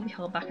ceremony will be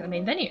held back in the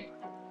main venue.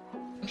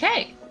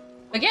 Okay.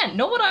 Again,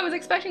 not what I was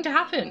expecting to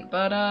happen,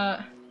 but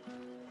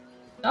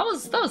that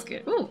was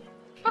good. Ooh,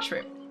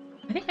 mushroom.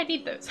 I think I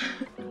need those.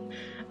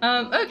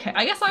 Okay,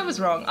 I guess I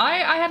was wrong.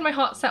 I had my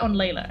heart set on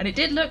Layla, and it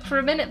did look for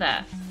a minute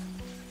there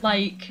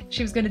like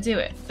she was gonna do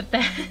it,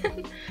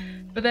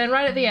 but then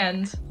right at the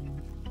end,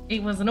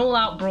 it was an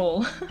all-out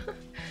brawl,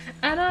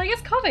 and I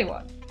guess Kaveh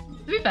won.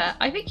 To be fair,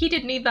 I think he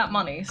did need that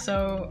money,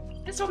 so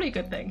it's probably a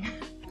good thing.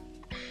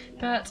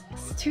 But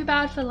it's too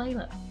bad for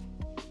Layla.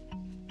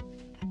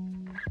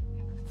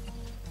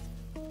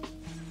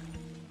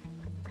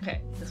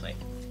 Okay, this way.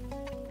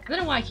 I don't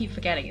know why I keep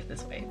forgetting it's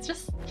this way. It's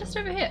just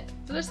over here.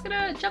 So we're just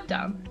gonna jump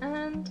down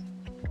and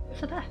go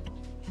for there.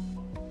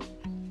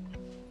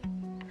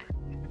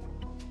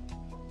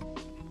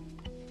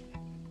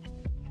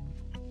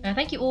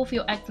 Thank you all for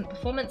your excellent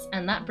performance,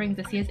 and that brings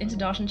this year's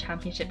Interdarshan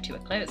Championship to a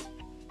close.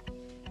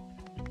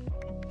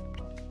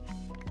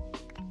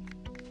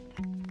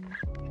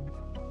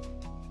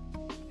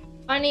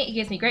 Finally, it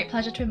gives me great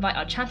pleasure to invite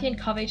our champion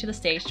Kaveh to the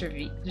stage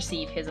to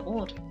receive his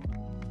award.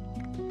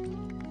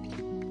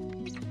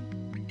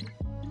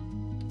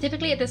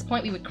 Typically at this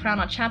point we would crown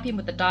our champion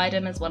with the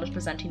diadem as well as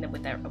presenting them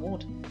with their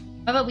award.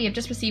 However, we have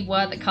just received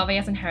word that Kaveh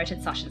has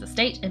inherited Sachin's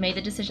estate and made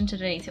the decision to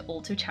donate it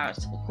all to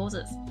charitable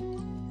causes.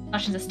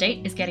 Sachin's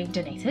estate is getting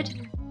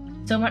donated?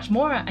 So much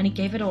more, and he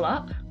gave it all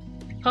up?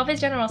 Kaveh's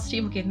generosity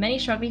will give many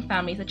struggling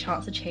families a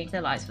chance to change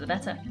their lives for the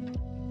better.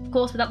 Of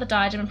course, without the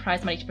diadem and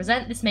prize money to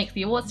present, this makes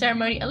the award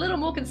ceremony a little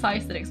more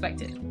concise than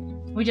expected.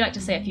 Would you like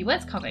to say a few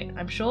words, Kaveh?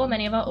 I'm sure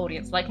many of our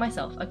audience, like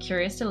myself, are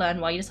curious to learn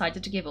why you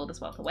decided to give all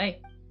this wealth away.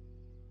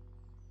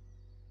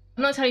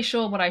 I'm not entirely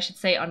sure what I should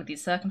say under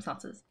these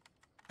circumstances.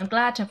 I'm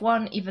glad to have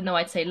won, even though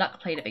I'd say luck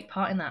played a big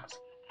part in that.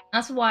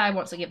 As for why I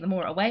want to give the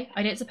Mora away,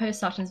 I don't support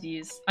Sachin's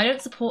views. I don't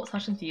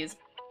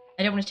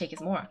want to take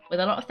his Mora. With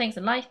a lot of things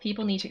in life,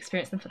 people need to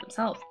experience them for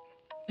themselves.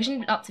 We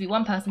shouldn't be up to be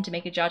one person to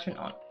make a judgment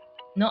on.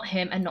 Not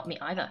him and not me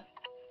either.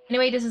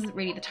 Anyway, this isn't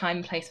really the time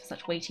and place for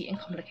such weighty and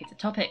complicated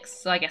topics,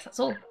 so I guess that's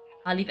all.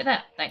 I'll leave it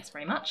there. Thanks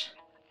very much.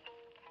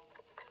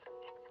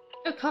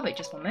 Oh, Kaveh,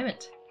 just one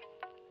moment.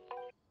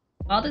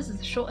 While this is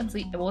a short and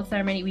sweet award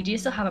ceremony, we do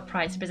still have a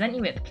prize to present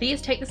you with. Please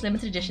take this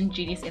limited edition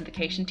Genius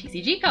Invocation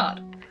TCG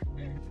card.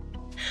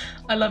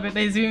 I love it,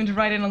 they zoomed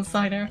right in on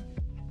Sino.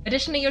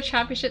 Additionally, your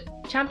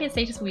champion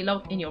status will be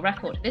logged in your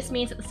record. This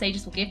means that the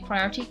sages will give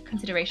priority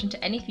consideration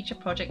to any future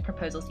project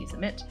proposals you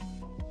submit.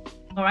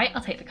 Alright,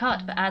 I'll take the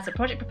card, but as for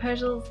project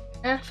proposals,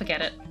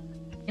 forget it.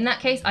 In that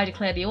case, I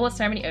declare the award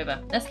ceremony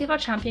over. Let's give our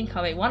champion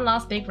Kabe one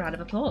last big round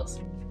of applause.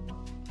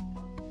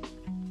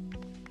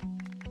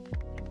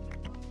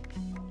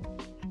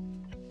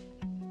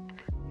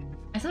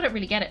 I still don't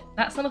really get it.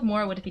 That sum of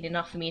Mora would have been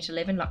enough for me to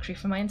live in luxury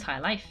for my entire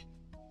life.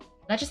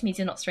 That just means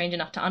you're not strange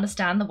enough to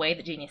understand the way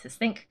that geniuses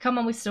think. Come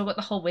on, we've still got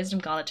the whole Wisdom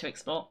Gala to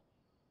explore.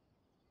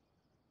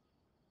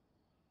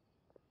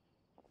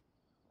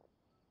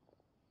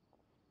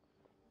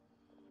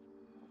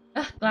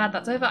 Glad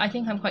that's over. I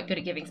think I'm quite good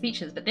at giving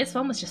speeches, but this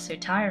one was just so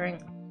tiring.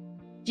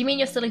 Do you mean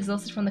you're still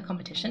exhausted from the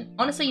competition?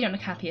 Honestly, you don't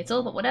look happy at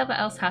all, but whatever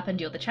else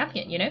happened, you're the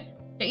champion, you know?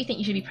 Don't you think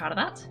you should be proud of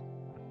that?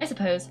 I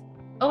suppose.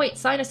 Oh wait,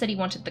 Sino said he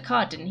wanted the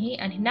card, didn't he?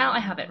 And now I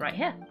have it right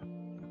here.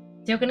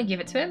 So you're going to give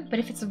it to him? But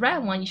if it's a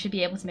rare one, you should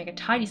be able to make a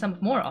tidy sum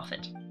of Mora off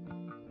it.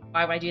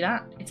 Why would I do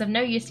that? It's of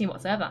no use to me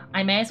whatsoever.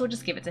 I may as well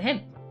just give it to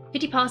him.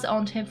 Could you pass it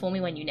on to him for me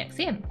when you next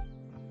see him?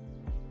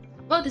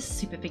 Well, this is a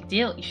super big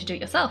deal. You should do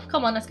it yourself.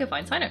 Come on, let's go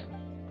find Sino.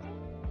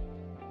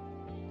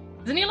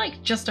 Isn't he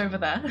like just over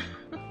there?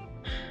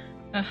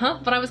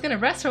 But I was going to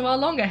rest for a while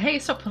longer. Hey,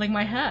 stop pulling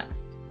my hair.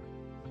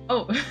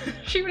 Oh,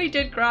 she really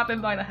did grab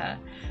him by the hair.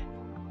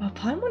 Oh,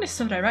 Paimon is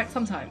so direct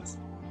sometimes.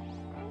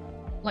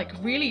 Like,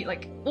 really,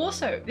 like,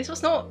 also, this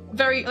was not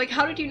very, like,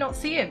 how did you not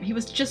see him? He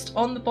was just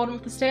on the bottom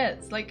of the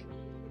stairs. Like,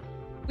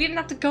 we didn't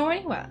have to go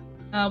anywhere.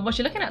 What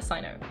you looking at,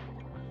 Sino?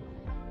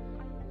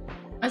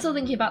 I'm still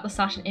thinking about the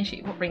Sachin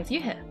issue. What brings you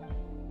here?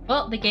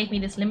 Well, they gave me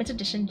this limited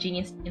edition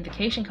Genius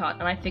Invocation card,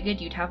 and I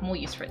figured you'd have more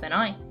use for it than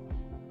I.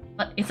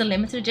 But it's a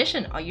limited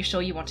edition. Are you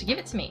sure you want to give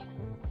it to me?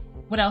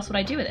 What else would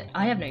I do with it?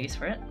 I have no use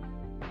for it.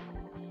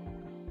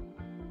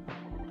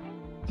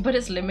 But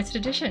it's limited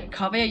edition.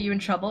 Kabe, are you in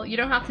trouble? You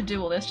don't have to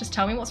do all this. Just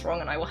tell me what's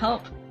wrong and I will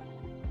help.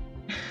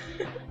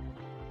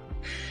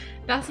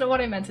 That's not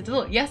what I meant at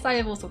all. Yes, I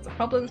have all sorts of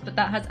problems, but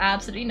that has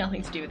absolutely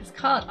nothing to do with this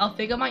card. I'll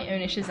figure my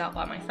own issues out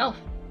by myself.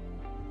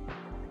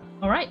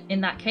 Alright,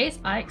 in that case,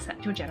 I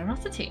accept your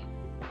generosity.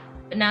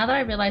 But now that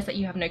I realize that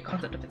you have no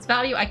concept of its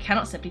value, I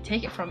cannot simply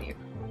take it from you.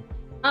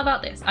 How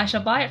about this? I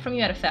shall buy it from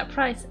you at a fair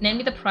price,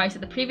 namely the price that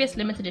the previous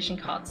limited edition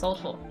card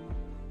sold for.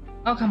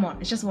 Oh come on,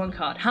 it's just one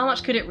card. How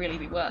much could it really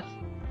be worth?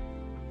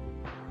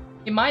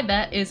 My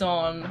bet is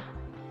on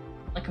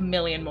like 1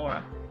 million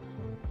Mora.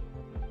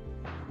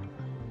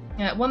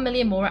 1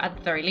 million Mora at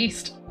the very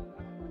least.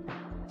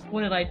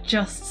 What did I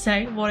just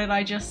say? What did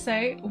I just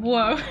say?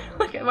 Whoa,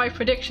 look at my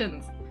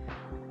predictions.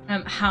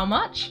 How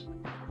much?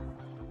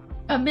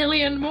 1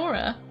 million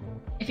Mora.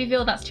 If you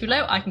feel that's too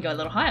low, I can go a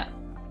little higher.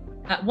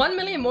 1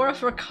 million Mora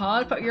for a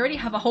card, but you already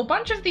have a whole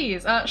bunch of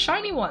these.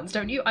 Shiny ones,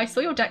 don't you? I saw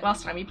your deck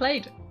last time we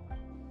played.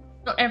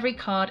 Not every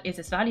card is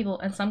as valuable,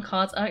 and some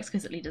cards are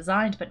exquisitely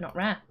designed, but not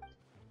rare.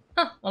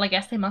 Huh, well I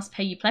guess they must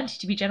pay you plenty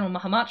to be General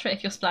Mahamatra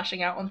if you're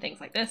splashing out on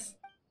things like this.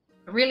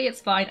 But really,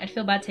 it's fine. I'd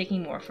feel bad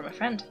taking Mora from a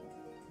friend.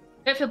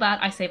 Don't feel bad,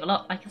 I save a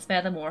lot. I can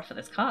spare the Mora for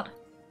this card.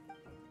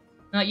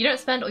 You don't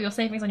spend all your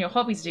savings on your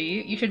hobbies, do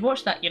you? You should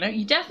watch that, you know?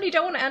 You definitely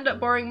don't want to end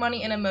up borrowing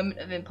money in a moment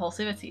of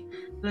impulsivity.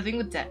 Living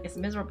with debt is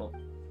miserable.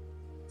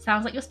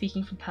 Sounds like you're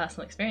speaking from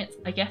personal experience.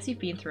 I guess you've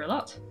been through a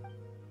lot.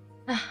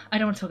 I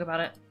don't want to talk about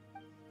it.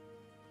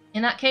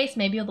 In that case,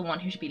 maybe you're the one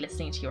who should be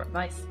listening to your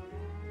advice.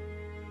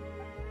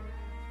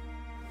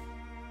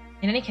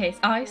 In any case,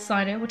 I,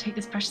 Sino, will take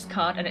this precious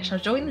card and it shall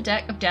join the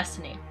deck of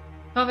destiny.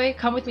 Kave,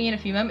 come with me in a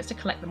few moments to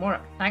collect the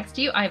Mora. Thanks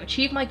to you, I have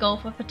achieved my goal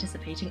for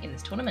participating in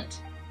this tournament.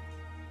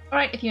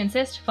 Alright, if you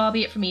insist, far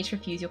be it from me to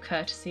refuse your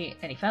courtesy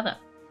any further.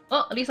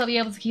 Well, at least I'll be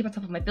able to keep on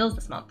top of my bills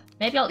this month.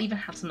 Maybe I'll even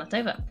have some left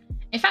over.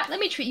 In fact, let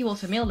me treat you all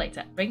to a meal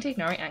later. Bring to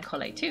Ignori and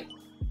Kole too.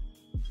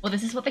 Well,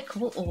 this is what they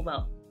call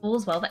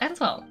all's well that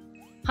ends well.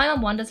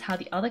 Paimon wonders how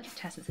the other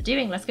contestants are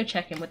doing. Let's go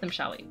check in with them,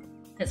 shall we?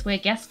 Since we're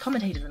guest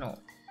commentators and all.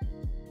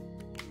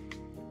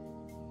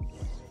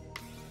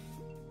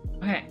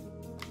 Okay.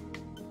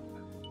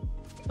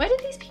 Where did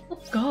these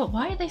people go?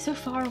 Why are they so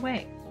far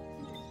away?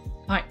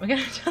 Alright, we're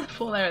gonna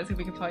teleport there and see if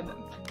we can find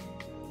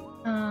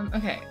them.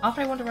 Okay,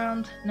 after I wander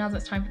around, now that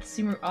it's time for the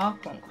Sumeru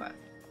Archon quest.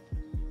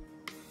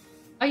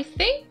 I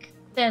think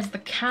there's the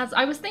Kaz.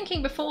 I was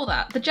thinking before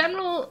that, the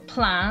general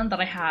plan that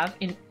I have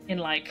in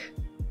like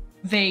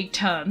vague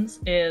terms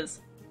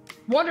is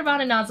wander around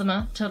in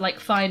Inazuma to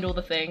like find all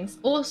the things.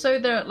 Also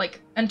there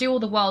and do all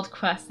the world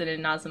quests in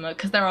Inazuma,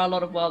 because there are a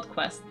lot of world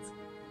quests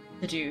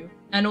to do.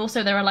 And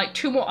also there are like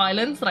 2 more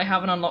islands that I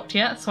haven't unlocked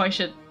yet, so I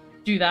should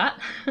do that.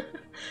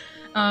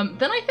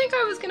 Then I think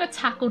I was gonna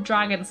tackle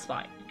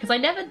Dragonspite, because I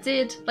never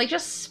did, like,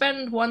 just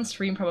spend one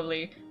stream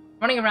probably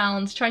running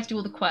around trying to do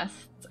all the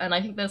quests, and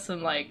I think there's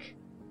some like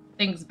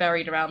things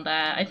buried around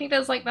there. I think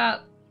there's like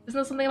that, isn't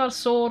there something about a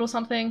sword or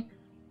something?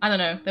 I don't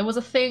know. There was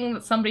a thing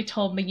that somebody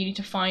told me you need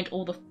to find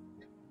all the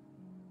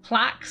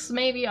plaques,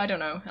 maybe? I don't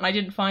know. And I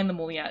didn't find them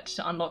all yet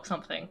to unlock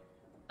something.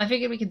 I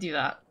figured we could do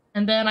that.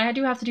 And then I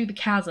do have to do the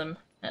chasm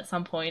at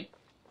some point.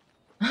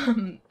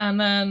 And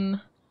then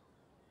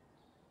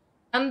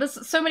And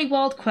there's so many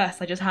wild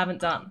quests I just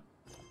haven't done.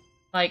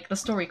 Like, the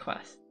story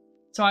quest.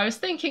 So I was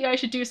thinking I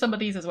should do some of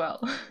these as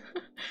well.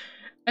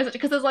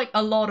 Because there's like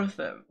a lot of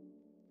them.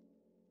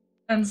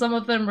 And some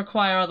of them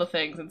require other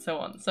things and so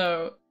on.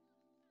 So,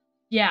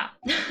 yeah.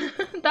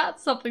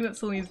 That's something that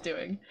Selene's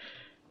doing.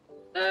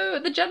 So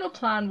the general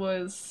plan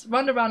was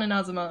run around in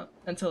Azuma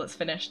until it's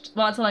finished.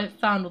 Well, until I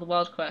found all the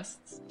world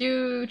quests.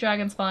 Do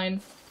Dragon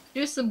Spine.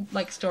 Do some,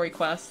 like, story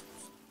quests.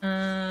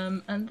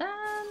 And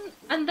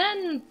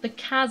then the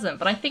chasm.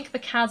 But I think the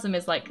chasm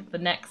is, like, the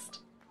next,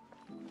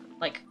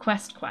 like,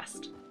 quest.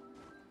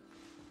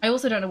 I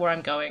also don't know where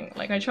I'm going.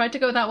 Like, I tried to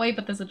go that way,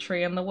 but there's a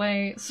tree in the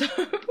way, so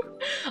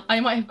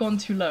I might have gone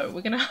too low.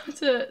 We're gonna have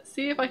to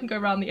see if I can go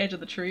around the edge of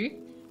the tree.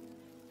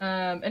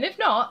 And if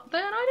not,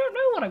 then I don't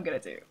know what I'm gonna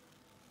do.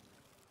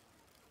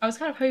 I was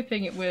kind of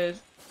hoping it would...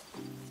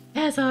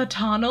 There's a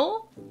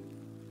tunnel?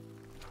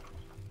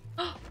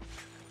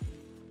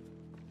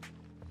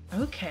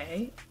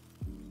 Okay.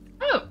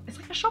 Oh, it's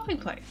like a shopping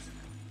place.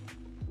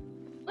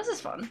 This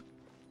is fun.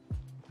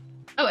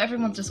 Oh,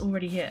 everyone's just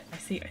already here. I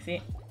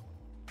see.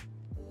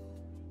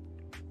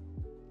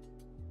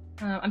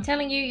 I'm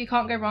telling you, you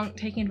can't go wrong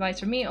taking advice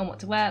from me on what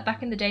to wear.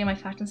 Back in the day, my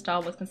fashion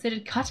style was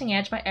considered cutting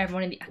edge by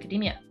everyone in the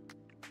academia.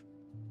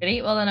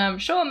 Really? Well then,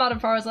 sure, Madame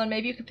Farazan,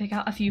 maybe you could pick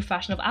out a few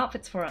fashionable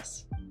outfits for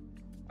us.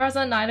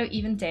 Farazan, Nilo,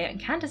 even Dea and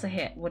Candace are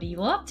here. What are you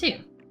all up to?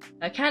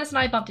 Candace and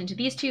I bumped into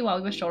these two while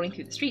we were strolling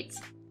through the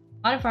streets.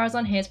 Madame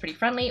Farazan here is pretty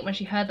friendly. When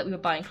she heard that we were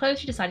buying clothes,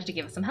 she decided to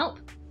give us some help.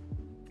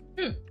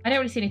 I don't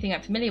really see anything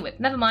I'm familiar with.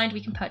 Never mind,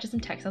 we can purchase some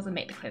textiles and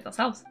make the clothes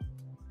ourselves.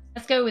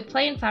 Let's go with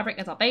plain fabric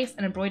as our base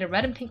and embroider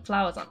red and pink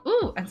flowers on.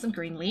 Ooh, and some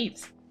green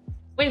leaves.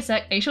 Wait a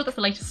sec, are you sure that's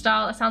the latest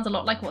style? That sounds a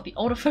lot like what the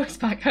older folks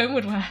back home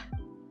would wear.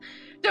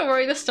 Don't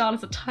worry, this style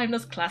is a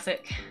timeless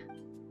classic.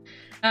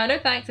 No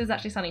thanks, it's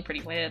actually sounding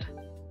pretty weird.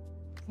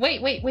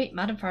 Wait,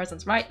 Madame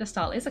Farazan's right, the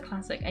style is a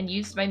classic and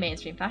used by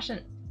mainstream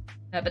fashion.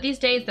 But these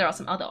days there are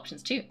some other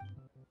options too.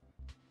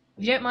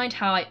 If you don't mind,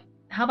 how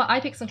about I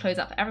pick some clothes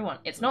out for everyone?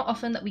 It's not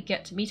often that we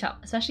get to meet up,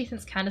 especially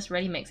since Candace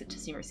rarely makes it to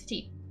Sumo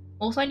City.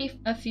 Also, I knew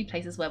a few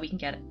places where we can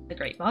get a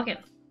great bargain.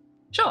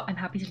 Sure, I'm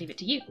happy to leave it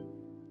to you.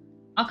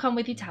 I'll come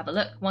with you to have a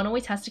look. One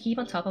always has to keep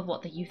on top of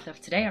what the youth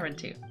of today are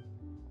into.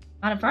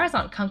 Madame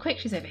Farazan, come quick,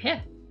 she's over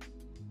here.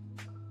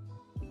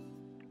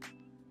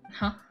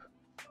 Huh?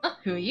 Oh,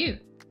 who are you?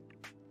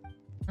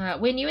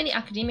 We're new in the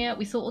academia.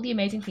 We saw all the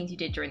amazing things you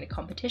did during the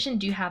competition.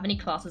 Do you have any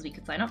classes we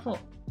could sign up for?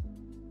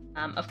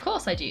 Of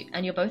course I do,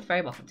 and you're both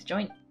very welcome to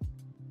join.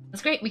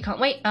 That's great, we can't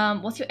wait.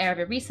 What's your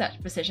area of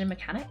research? Precision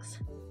mechanics?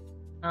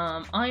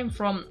 I'm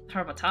from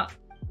Harvard. Huh?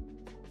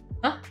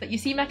 But you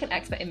seem like an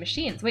expert in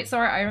machines. Wait,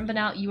 sorry, I remember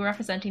now. You were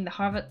representing the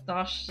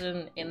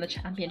Interdarshan in the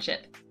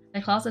championship.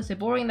 The class is so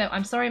boring though.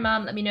 I'm sorry,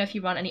 ma'am. Let me know if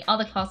you run any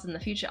other classes in the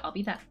future. I'll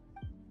be there.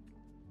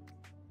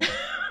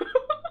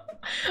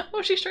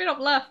 Oh, she straight up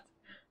left.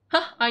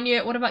 Huh, I knew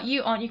it. What about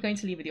you? Aren't you going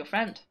to leave with your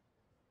friend?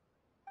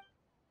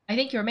 I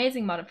think you're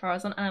amazing, Madame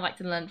Farazan, and I'd like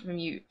to learn from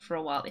you for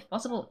a while if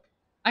possible.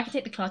 I can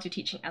take the class you're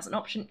teaching as an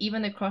option,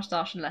 even though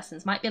cross-Darshan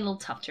lessons might be a little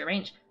tough to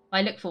arrange.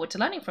 I look forward to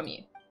learning from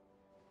you.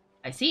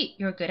 I see,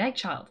 you're a good egg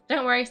child.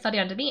 Don't worry, study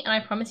under me, and I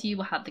promise you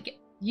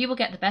will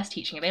get the best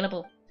teaching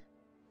available.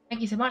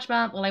 Thank you so much,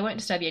 ma'am. Well, I won't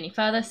disturb you any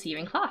further. See you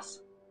in class.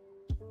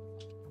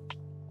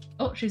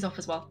 Oh, she's off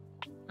as well.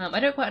 I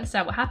don't quite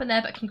understand what happened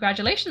there, but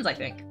congratulations, I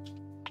think.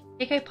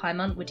 Kaiko,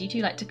 Paimon, would you two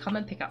like to come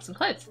and pick up some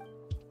clothes?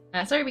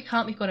 Sorry, we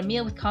can't. We've got a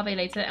meal with Kaveh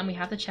later, and we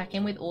have to check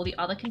in with all the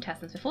other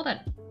contestants before then.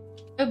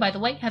 Oh, by the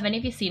way, have any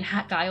of you seen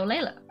Hat Guy or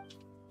Layla?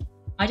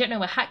 I don't know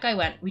where Hat Guy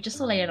went. We just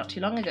saw Layla not too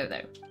long ago,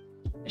 though.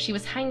 She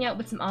was hanging out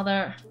with some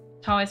other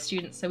Taoist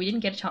students, so we didn't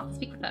get a chance to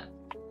speak with her.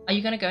 Are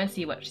you going to go and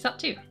see what she's up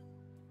to?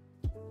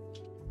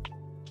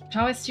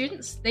 Taoist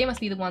students? They must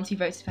be the ones who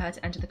voted for her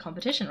to enter the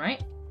competition,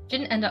 right? She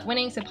didn't end up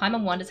winning, so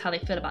Paimon wonders how they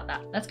feel about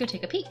that. Let's go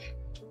take a peek.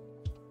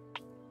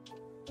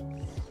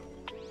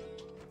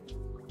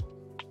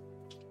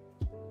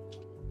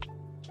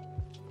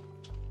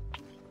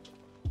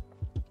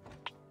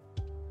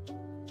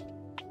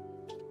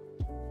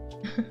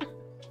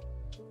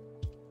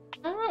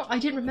 Oh, I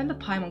didn't remember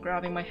Paimon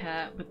grabbing my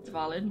hair with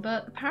Dvalin,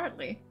 but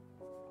apparently.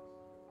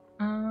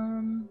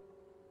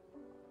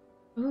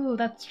 Ooh,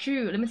 that's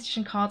true. Limited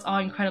edition cards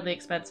are incredibly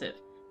expensive.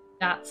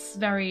 That's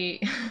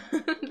very,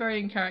 very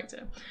in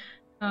character.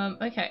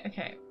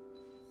 Okay.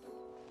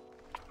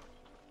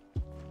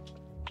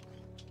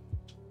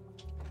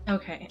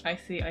 Okay, I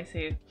see.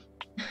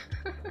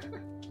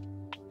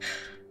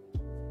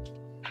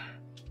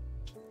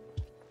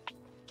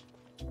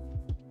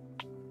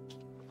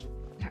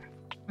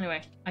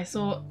 Anyway, I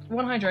saw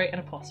one hydrate and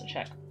a posture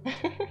check.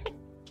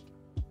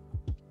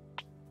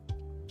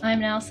 I am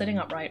now sitting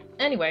upright.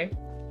 Anyway,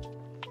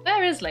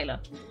 where is Layla?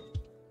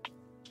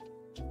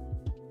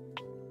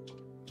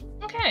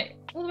 Okay,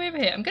 all the way over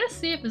here. I'm gonna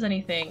see if there's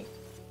anything.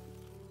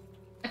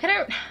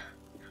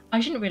 I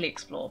shouldn't really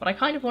explore, but I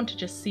kind of want to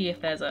just see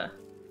if there's a.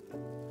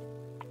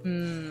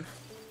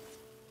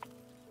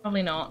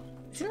 Probably not.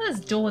 It seems there's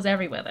doors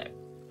everywhere though.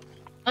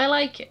 I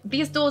like it.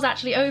 These doors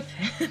actually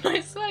open.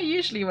 I swear,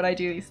 usually when I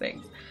do these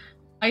things,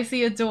 I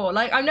see a door.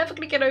 Like, I'm never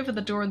gonna get over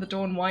the door in the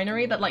Dawn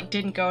Winery that, like,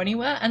 didn't go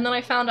anywhere, and then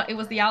I found out it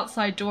was the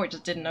outside door, it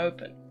just didn't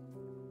open.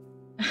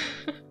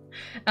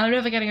 And I'm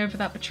never getting over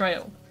that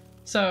betrayal.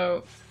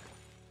 So...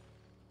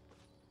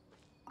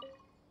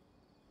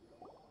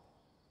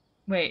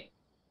 Wait.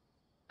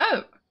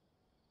 Oh!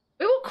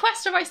 Wait, what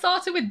quest have I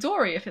started with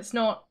Dory if it's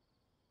not...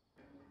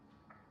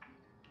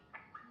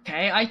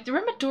 Okay, I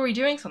remember Dory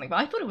doing something, but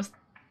I thought it was...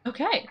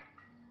 Okay.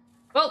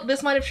 Well,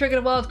 this might have triggered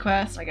a world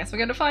quest. I guess we're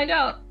gonna find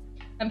out.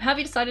 Have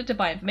you decided to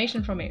buy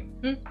information from me?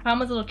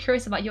 Palmer's a little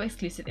curious about your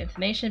exclusive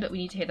information, but we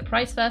need to hear the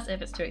price first.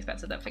 If it's too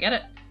expensive, don't forget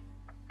it.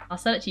 I'll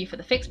sell it to you for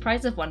the fixed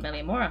price of 1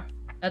 million mora.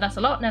 That's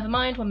a lot, never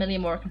mind. 1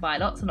 million mora can buy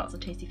lots and lots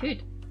of tasty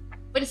food.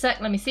 Wait a sec,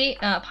 let me see.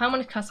 Palmer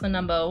is customer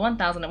number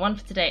 1001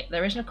 for today. The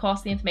original cost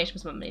of the information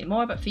was 1 million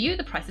mora, but for you,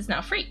 the price is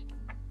now free.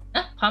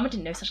 Palmer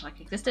didn't know such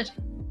luck existed.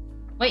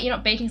 Wait, you're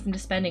not baiting us into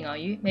spending, are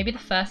you? Maybe the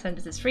first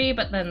sentence is free,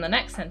 but then the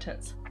next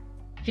sentence.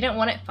 If you don't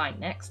want it, fine,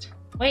 next.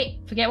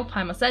 Wait, forget what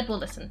Palmer said, we'll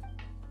listen.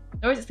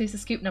 Dory's exclusive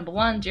scoop number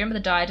 1, do you remember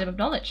the diadem of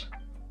knowledge?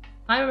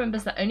 Palmer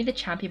remembers that only the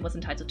champion was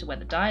entitled to wear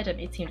the diadem.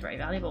 It seemed very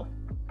valuable.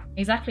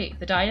 Exactly,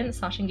 the diadem that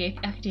Sachin gave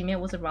the Academia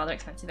was a rather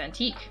expensive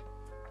antique.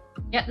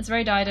 Yet this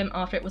very diadem,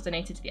 after it was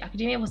donated to the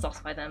Academia, was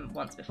lost by them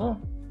once before.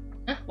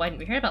 Why didn't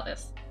we hear about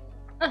this?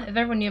 If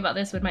everyone knew about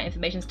this, would my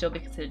information still be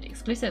considered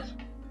exclusive?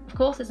 Of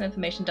course, this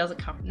information doesn't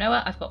come from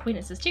nowhere, I've got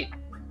witnesses too.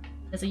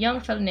 There's a young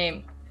fellow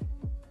named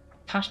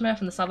Kashmir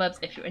from the suburbs.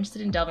 If you're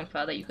interested in delving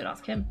further, you could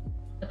ask him.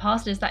 The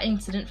past is that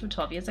incident from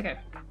 12 years ago.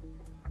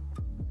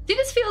 See,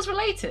 this feels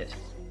related.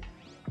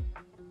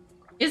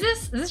 Is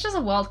this just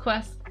a world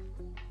quest?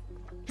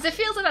 Because it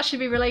feels like that should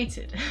be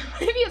related.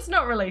 Maybe it's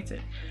not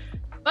related.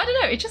 But I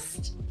don't know,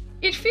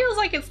 it feels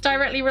like it's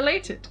directly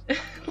related.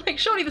 Like,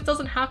 surely this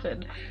doesn't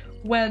happen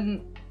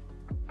when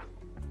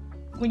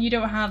you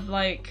don't have,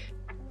 like,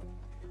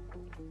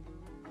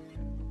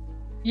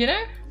 you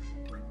know?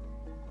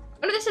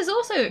 Oh, this is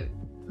also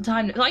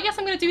time. I guess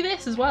I'm gonna do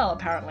this as well,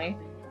 apparently.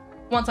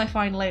 Once I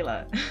find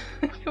Layla,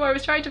 who I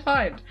was trying to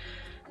find.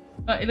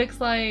 But it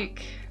looks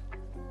like...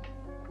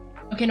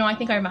 Okay, no, I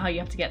think I remember how you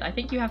have to get there. I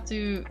think you have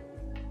to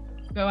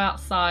go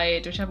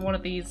outside, whichever one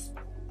of these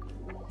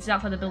is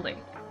outside the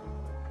building.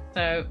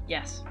 So,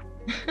 yes.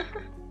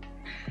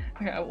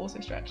 Okay, I will also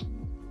stretch.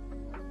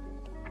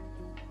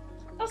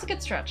 That was a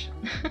good stretch.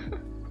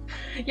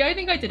 Yeah, I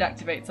think I did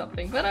activate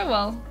something, but oh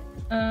well.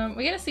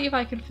 We're gonna see if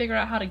I can figure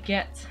out how to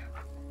get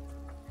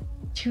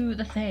to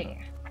the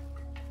thing.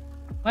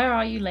 Where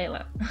are you,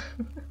 Layla?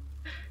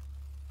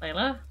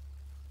 Layla?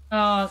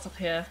 Oh, it's up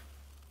here.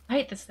 I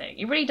hate this thing.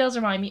 It really does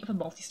remind me of a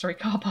multi-story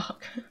car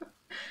park.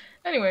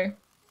 Anyway.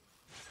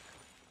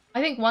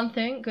 I think one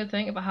good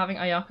thing about having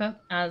Ayaka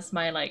as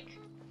my, like,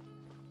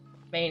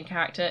 main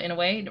character in a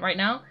way right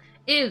now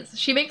is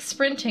she makes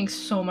sprinting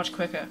so much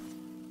quicker.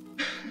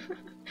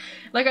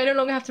 Like, I no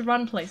longer have to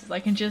run places. I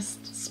can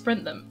just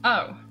sprint them.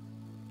 Oh.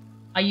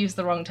 I used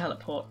the wrong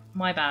teleport.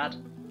 My bad.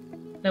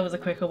 There was a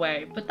quicker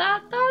way, but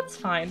that's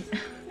fine.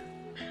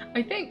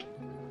 I think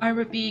I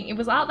remember it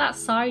was out that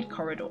side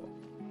corridor.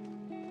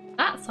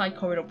 That side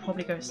corridor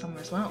probably goes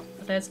somewhere as well.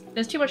 But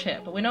there's too much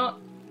here, but we're not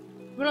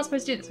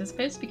supposed to do this. We're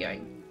supposed to be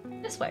going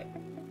this way.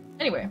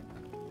 Anyway.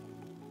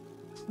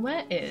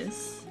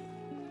 Where's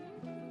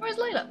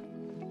Layla?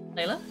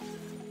 Layla?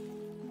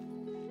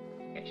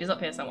 Okay, she's up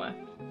here somewhere.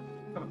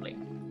 Probably.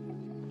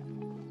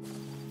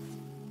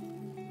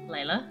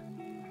 Layla?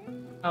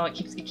 Oh, it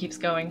keeps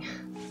going.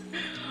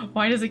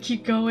 Why does it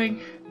keep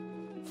going?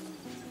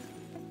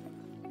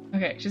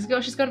 Okay, she's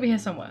got to be here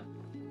somewhere.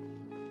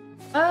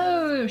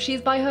 Oh,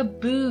 she's by her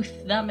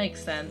booth. That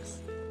makes sense.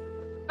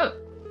 Oh.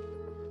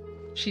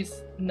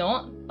 She's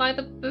not by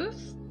the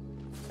booth?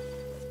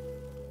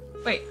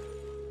 Wait.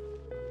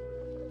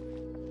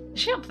 Is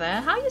she up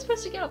there? How are you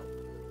supposed to get up?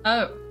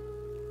 Oh.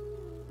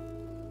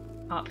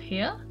 Up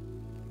here?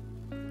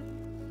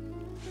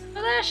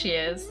 Oh, there she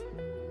is.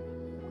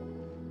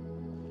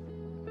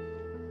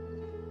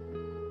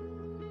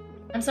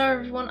 I'm sorry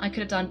everyone, I could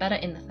have done better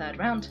in the third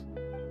round.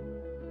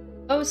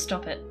 Oh,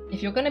 stop it.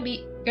 If you're gonna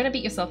beat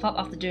yourself up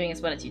after doing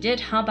as well as you did,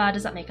 how bad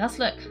does that make us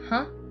look,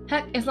 huh?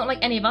 Heck, it's not like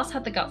any of us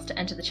had the guts to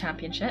enter the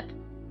championship.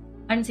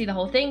 I didn't see the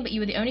whole thing, but you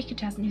were the only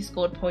contestant who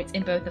scored points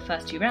in both the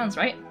first 2 rounds,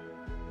 right?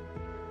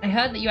 I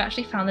heard that you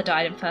actually found the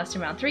diadem first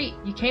in round 3.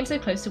 You came so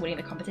close to winning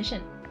the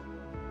competition.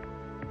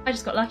 I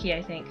just got lucky,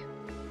 I think.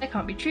 That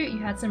can't be true, you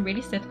had some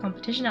really stiff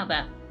competition out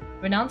there.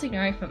 Renowned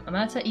Ignori from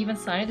Amerta, even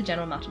Sino the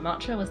General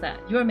Matamacha was there.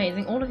 You're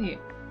amazing, all of you.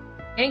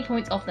 Getting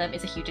points off them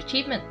is a huge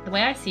achievement. The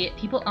way I see it,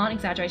 people aren't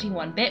exaggerating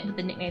one bit with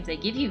the nicknames they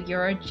give you.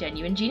 You're a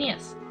genuine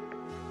genius.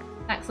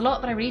 Thanks a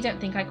lot, but I really don't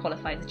think I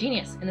qualify as a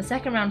genius. In the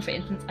second round, for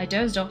instance, I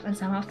dozed off and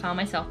somehow found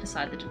myself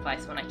beside the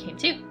device when I came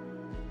to.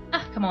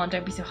 Ah, come on,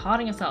 don't be so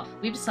hard on yourself.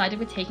 We've decided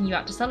we're taking you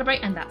out to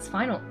celebrate, and that's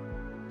final.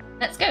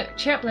 Let's go.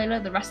 Cheer up,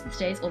 Layla. The rest of the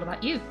day is all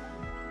about you.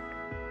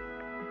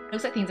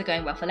 Looks like things are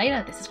going well for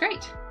Layla. This is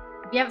great.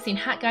 We haven't seen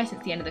Hat Guy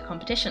since the end of the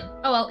competition.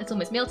 Oh well, it's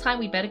almost mealtime.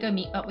 We'd better go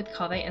meet up with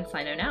Kave and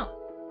Sino now.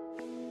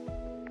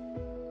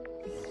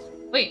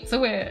 Wait,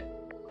 so we're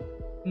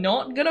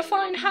not gonna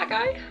find Hat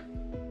Guy?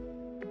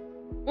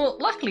 Well,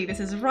 luckily this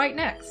is right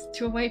next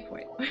to a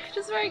waypoint, which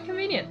is very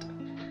convenient.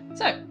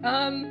 So,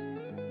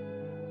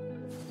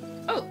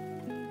 oh.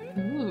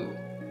 Ooh.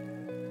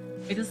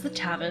 It is the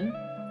tavern.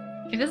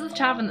 If this is the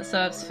tavern that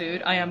serves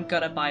food, I am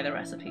gonna buy the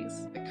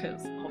recipes,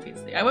 because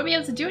obviously I won't be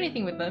able to do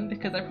anything with them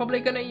because they're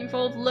probably gonna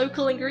involve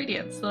local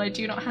ingredients that I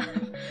do not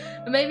have.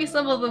 But maybe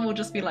some of them will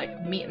just be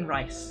like meat and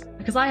rice,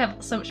 because I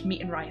have so much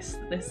meat and rice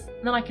that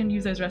then I can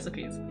use those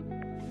recipes.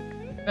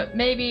 But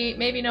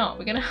maybe not.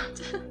 We're gonna have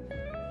to.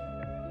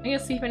 I'm gonna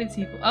see if any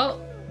people.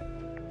 Oh,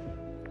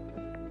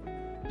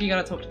 you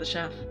gotta talk to the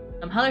chef.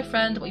 Hello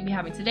friend, what will you be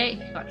having today?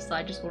 If you can't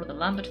decide, just order the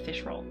Lambert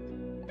fish roll.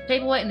 The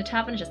tableware in the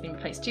tavern has just been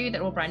replaced too.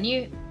 They're all brand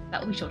new. That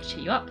will be sure to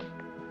cheer you up.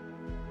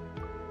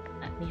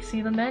 Let me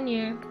see the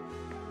menu.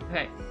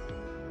 Okay.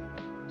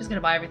 Just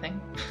gonna buy everything.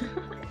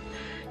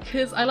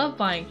 Because I love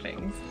buying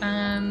things,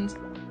 and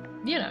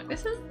you know,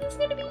 this is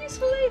gonna be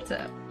useful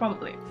later.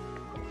 Probably.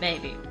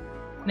 Maybe.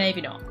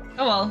 Maybe not.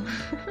 Oh well.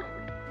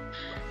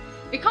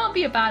 It can't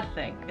be a bad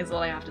thing, is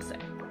all I have to say.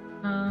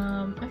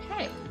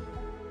 Okay.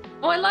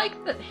 Oh, I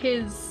like that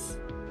his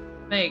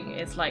thing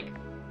is like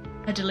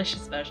a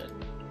delicious version.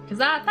 Because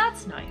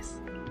that's nice.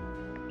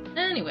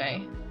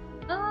 Anyway.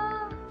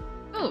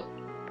 Oh.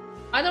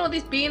 I don't know what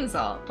these beans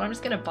are, but I'm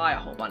just gonna buy a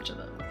whole bunch of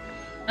them.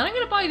 And I'm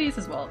gonna buy these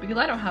as well, because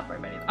I don't have very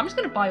many. I'm just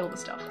gonna buy all the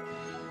stuff.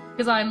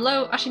 Because I'm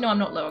low. Actually, no, I'm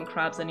not low on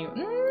crabs anyway.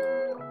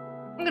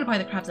 I'm gonna buy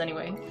the crabs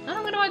anyway. And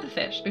I'm gonna buy the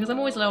fish, because I'm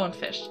always low on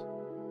fish.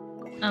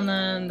 And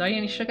then, do I need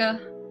any sugar?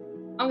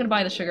 I'm gonna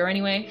buy the sugar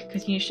anyway,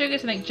 because you need sugar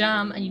to make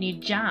jam, and you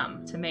need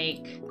jam to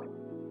make...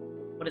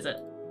 What is it?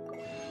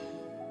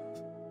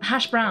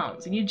 Hash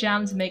browns. You need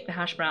jam to make the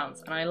hash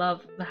browns, and I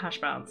love the hash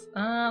browns.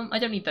 I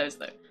don't need those,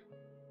 though.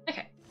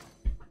 Okay.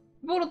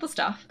 Bought all the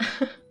stuff.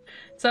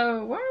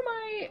 So, where am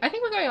I? I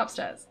think we're going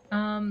upstairs.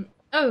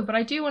 Oh, but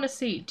I do want to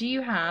see, do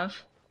you have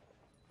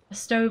a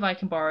stove I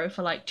can borrow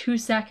for like 2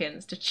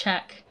 seconds to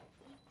check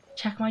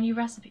my new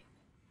recipe?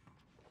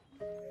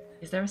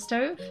 Is there a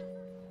stove?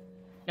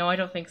 No, I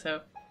don't think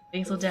so.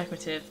 These are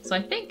decorative. So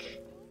I think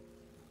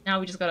now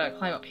we just gotta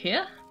climb up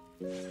here.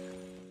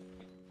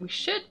 We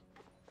should...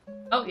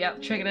 Oh yeah,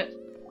 triggered it.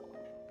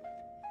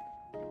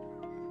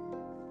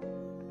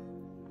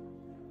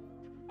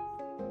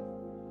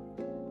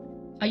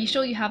 Are you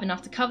sure you have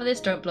enough to cover this?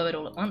 Don't blow it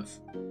all at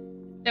once.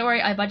 Don't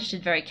worry, I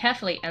budgeted very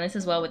carefully, and this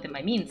is well within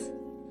my means.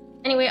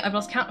 Anyway, I've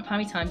lost count of how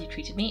many times you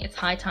treated me. It's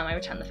high time I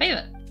return the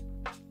favour.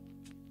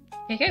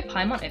 Here you go,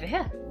 Paimon, over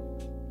here.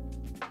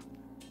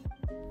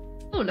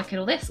 Oh, look at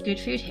all this. Good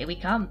food, here we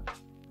come.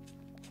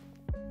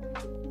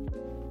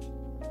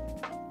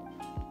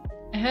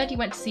 I heard you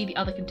went to see the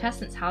other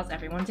contestants. How's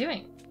everyone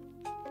doing?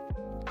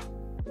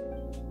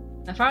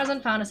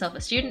 Farazan found herself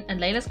a student, and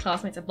Layla's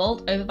classmates are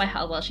bowled over by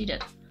how well she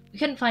did. We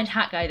couldn't find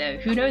Hat Guy though.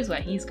 Who knows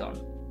where he's gone?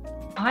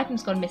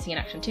 Hypem's gone missing in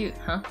action too,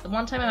 huh? The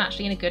one time I'm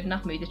actually in a good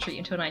enough mood to treat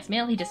him to a nice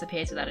meal, he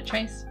disappears without a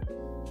trace.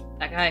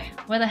 That guy.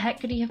 Where the heck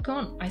could he have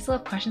gone? I still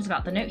have questions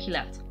about the note he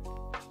left.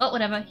 Well,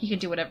 whatever. He can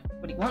do what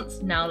he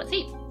wants. Now let's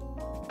eat.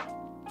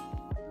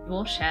 You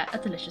all share a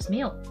delicious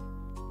meal.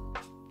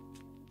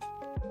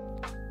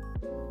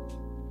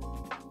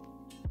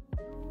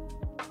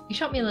 You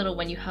shot me a little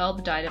when you hurled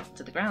the diadem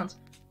to the ground.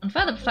 On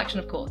further reflection,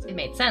 of course, it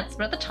made sense,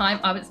 but at the time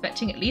I was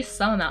expecting at least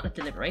some amount of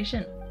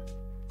deliberation.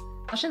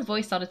 Sachin's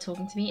voice started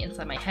talking to me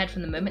inside my head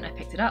from the moment I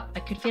picked it up. I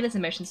could feel his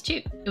emotions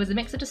too. It was a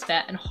mix of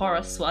despair and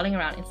horror swirling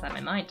around inside my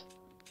mind.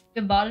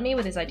 He bombarded me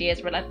with his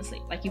ideas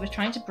relentlessly, like he was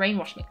trying to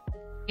brainwash me.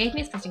 He gave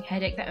me a splitting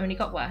headache that only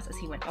got worse as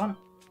he went on.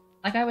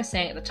 Like I was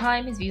saying at the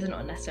time, his views are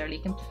not necessarily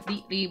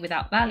completely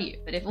without value,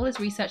 but if all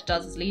his research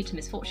does is lead to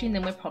misfortune,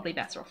 then we're probably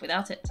better off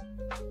without it.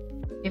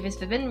 If it's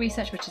forbidden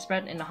research which is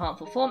spread in a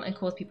harmful form and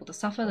cause people to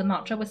suffer, the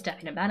Matra would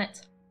step in and ban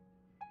it.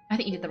 I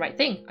think you did the right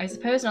thing. I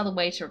suppose another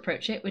way to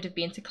approach it would have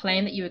been to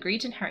claim that you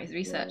agreed to inherit his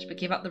research, but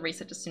give up the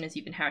research as soon as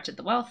you've inherited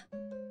the wealth.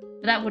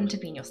 But that wouldn't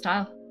have been your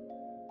style.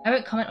 I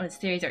won't comment on his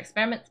theories or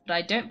experiments, but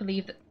I don't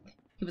believe that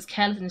he was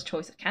careless in his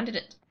choice of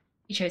candidate.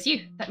 He chose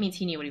you. That means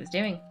he knew what he was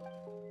doing.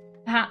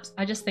 Perhaps,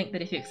 I just think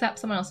that if you accept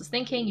someone else's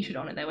thinking, you should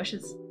honour their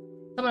wishes.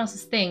 Someone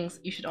else's things,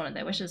 you should honour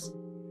their wishes.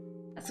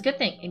 That's a good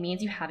thing. It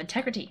means you have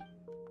integrity.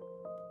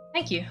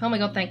 Thank you. Oh my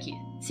god, thank you.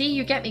 See,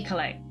 you get me,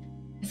 Calais.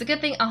 It's a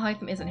good thing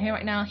Alhaitham isn't here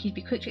right now. He'd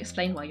be quick to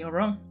explain why you're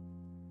wrong.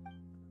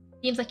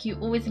 Seems like you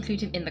always include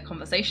him in the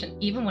conversation,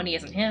 even when he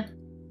isn't here.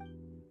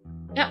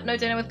 Yep, no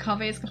dinner with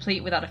Kaveh is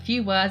complete without a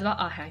few words about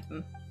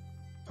Alhaitham.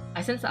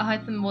 I sense that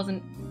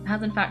Alhaitham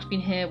has in fact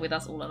been here with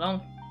us all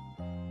along.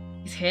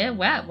 He's here?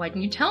 Where? Why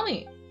didn't you tell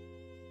me?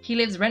 He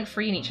lives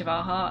rent-free in each of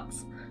our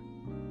hearts.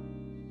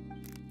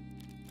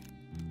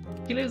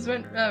 He lives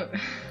oh.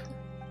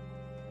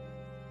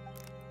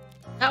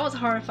 That was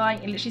horrifying.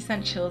 It literally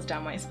sent chills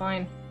down my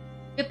spine.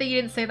 Good thing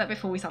you didn't say that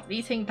before we started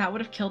eating. That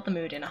would have killed the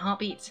mood in a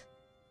heartbeat.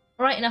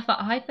 Alright, enough about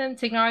Hytham.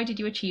 Tignari, did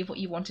you achieve what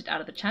you wanted out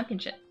of the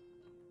championship?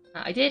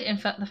 I did, in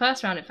the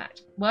first round in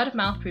fact. Word of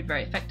mouth proved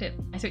very effective.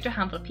 I spoke to a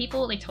handful of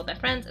people, they told their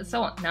friends, and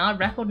so on. Now a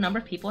record number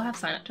of people have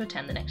signed up to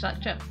attend the next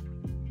lecture.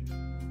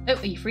 Oh,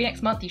 are you free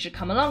next month? You should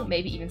come along,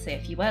 maybe even say a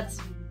few words.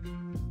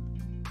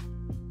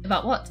 If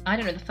About what? I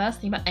don't know the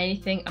first thing about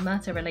anything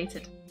matter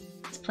related.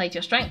 Just play to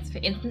your strengths. For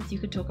instance, you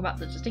could talk about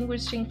the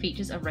distinguishing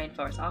features of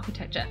rainforest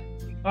architecture,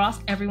 or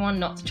ask everyone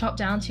not to chop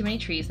down too many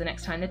trees the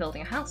next time they're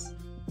building a house.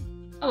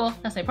 Oh well,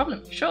 that's no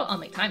problem. Sure, I'll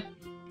make time.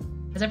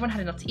 Has everyone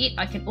had enough to eat?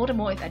 I can order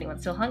more if anyone's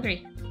still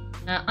hungry.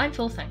 I'm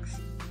full, thanks.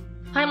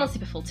 I'm on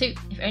super full too.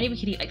 If only we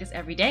could eat like this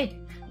every day.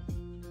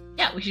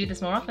 Yeah, we should do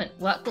this more often.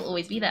 Work will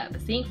always be there, but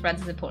seeing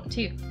friends is important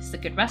too. This is a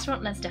good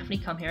restaurant, let's definitely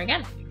come here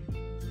again.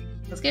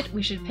 That's good.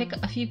 We should pick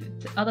a few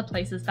other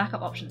places,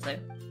 backup options though.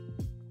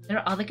 There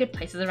are other good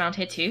places around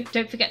here too.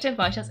 Don't forget to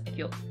invite us if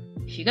you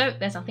go.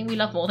 There's nothing we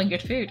love more than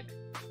good food.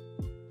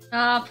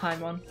 Ah,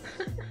 Paimon.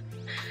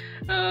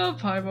 Oh,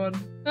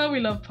 Paimon. Oh,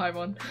 we love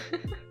Paimon.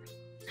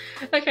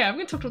 Okay, I'm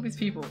going to talk to all these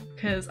people,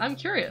 because I'm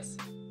curious.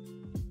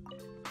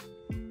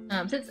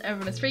 Since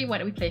everyone is free, why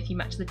don't we play a few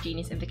matches of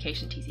Genius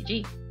Invocation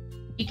TCG?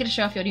 You get to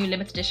show off your new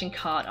limited edition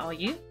card, are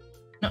you?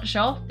 Not to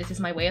show off, this is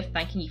my way of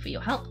thanking you for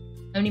your help.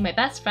 Only my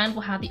best friend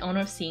will have the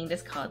honour of seeing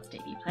this card's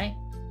debut play.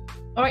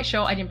 Alright,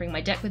 sure, I didn't bring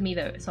my deck with me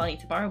though, so I'll need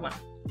to borrow one.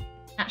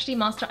 Actually,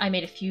 Master, I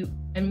made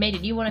a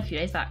new one a few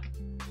days back.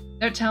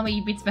 Don't tell me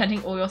you've been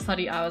spending all your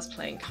study hours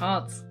playing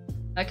cards.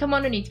 Come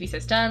on, no need to be so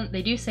stern.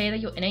 They do say that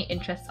your innate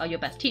interests are your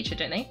best teacher,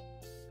 don't they?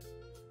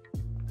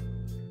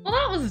 Well,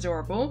 that was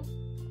adorable.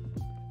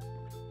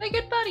 They're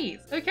good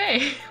buddies.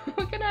 Okay,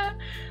 we're gonna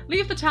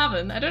leave the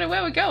tavern. I don't know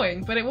where we're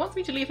going, but it wants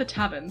me to leave the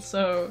tavern,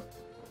 so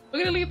we're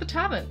gonna leave the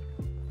tavern.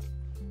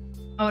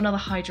 Oh, another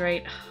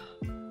hydrate.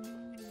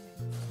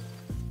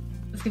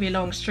 It's gonna be a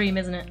long stream,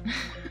 isn't it?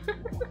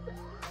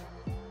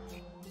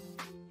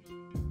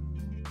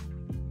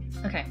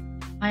 Okay,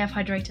 I have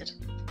hydrated.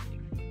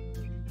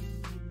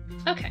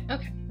 Okay,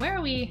 where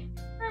are we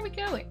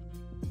going?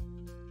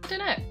 I don't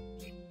know.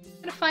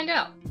 I'm gonna find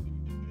out.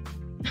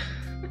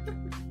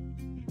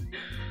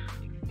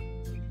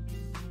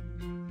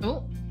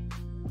 Oh.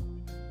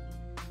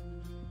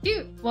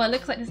 Cute! Well, it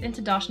looks like this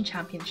Interdarshan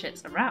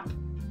Championship's a wrap.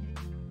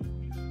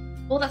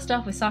 All that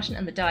stuff with Sachin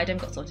and the diadem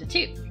got sorted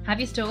too. Have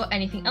you still got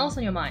anything else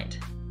on your mind?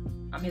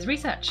 His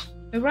research.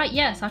 Oh right,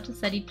 yeah, Sachin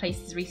said he'd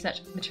placed his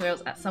research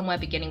materials at somewhere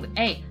beginning with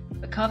A,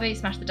 but Kaveh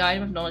smashed the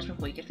diadem of knowledge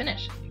before he could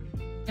finish.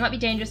 It might be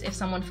dangerous if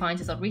someone finds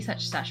his old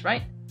research stash,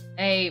 right?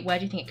 Hey, where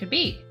do you think it could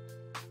be?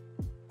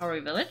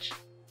 Ori village?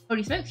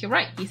 Holy smokes, you're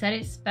right. He said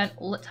he spent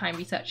all that time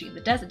researching in the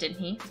desert, didn't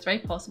he? It's very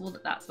possible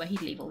that that's where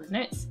he'd leave all his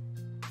notes.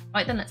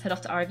 Right then, let's head off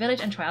to Ori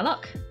village and try our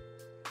luck.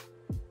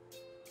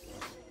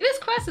 This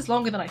quest is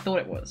longer than I thought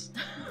it was.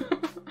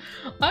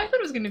 I thought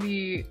it was going to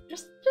be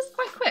just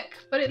quite quick,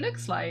 but it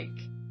looks like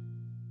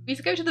we need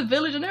to go to the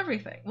village and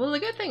everything. Well, the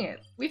good thing is,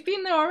 we've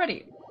been there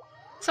already.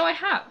 So I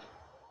have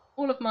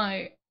all of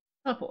my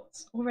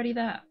teleports already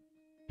there.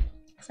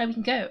 So we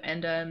can go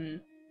and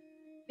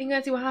we can go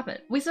and see what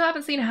happened. We still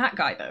haven't seen Hat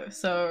Guy though,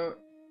 so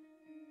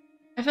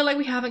I feel like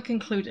we haven't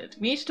concluded.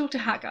 We need to talk to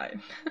Hat Guy.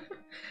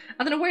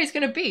 I don't know where he's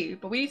gonna be,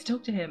 but we need to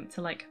talk to him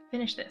to like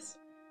finish this.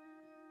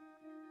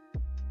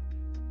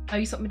 Oh,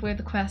 you stopped midway of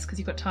the quest because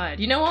you got tired.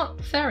 You know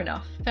what? Fair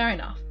enough. Fair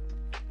enough.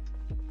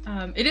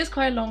 It is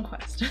quite a long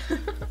quest,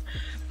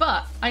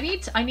 but I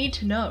need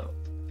to know.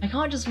 I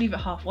can't just leave it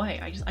halfway.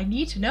 I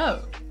need to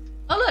know.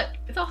 Oh look,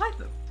 it's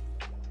Alhaitham.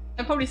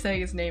 I'm probably saying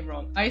his name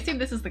wrong. I assume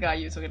this is the guy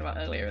you were talking about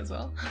earlier as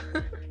well.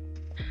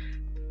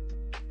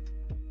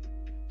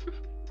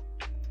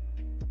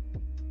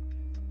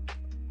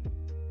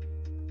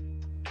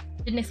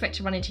 Didn't expect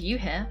to run into you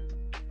here.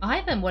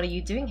 Alhaitham, what are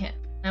you doing here?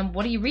 And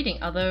what are you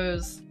reading? Are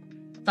those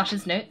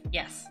Sasha's notes?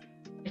 Yes.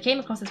 I came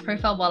across his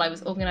profile while I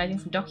was organising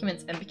some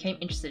documents and became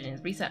interested in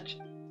his research.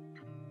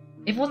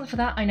 If it wasn't for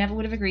that, I never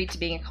would have agreed to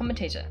being a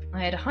commentator. I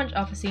had a hunch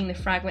after seeing the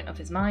fragment of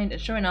his mind,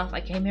 and sure enough, I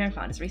came here and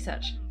found his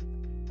research.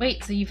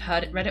 Wait, so you've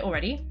read it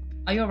already?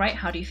 Are you alright?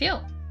 How do you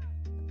feel?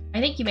 I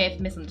think you may have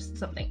misunderstood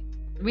something.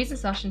 The reason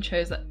Sachin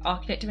chose that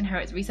architect to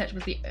inherit his research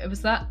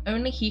was that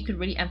only he could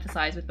really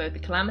emphasise with both the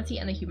calamity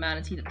and the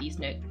humanity that these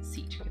notes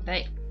seek to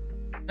convey.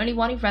 Only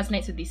one who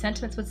resonates with these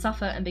sentiments would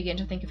suffer and begin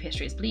to think of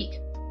history as bleak,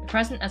 the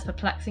present as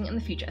perplexing and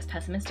the future as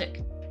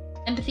pessimistic.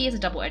 Empathy is a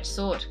double-edged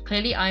sword.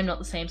 Clearly I am not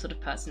the same sort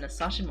of person as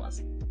Sachin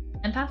was.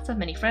 Empaths have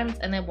many friends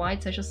and their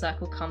wide social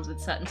circle comes with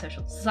certain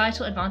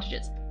societal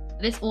advantages,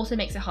 but this also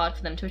makes it hard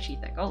for them to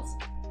achieve their goals.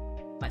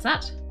 Why is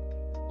that?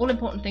 All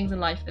important things in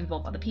life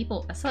involve other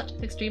people. As such,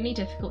 it's extremely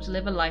difficult to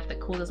live a life that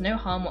causes no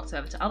harm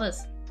whatsoever to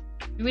others.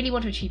 If you really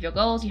want to achieve your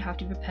goals, you have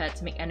to be prepared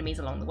to make enemies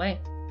along the way.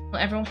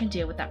 Not everyone can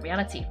deal with that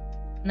reality.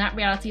 And that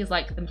reality is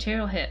like the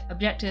material here,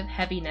 objective,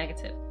 heavy,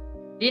 negative.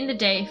 At the end of the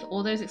day, for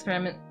all those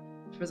experiments,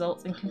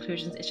 results and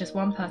conclusions, it's just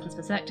one person's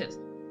perspectives,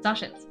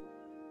 Sachin's.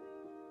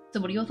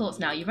 So what are your thoughts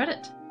now you've read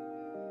it?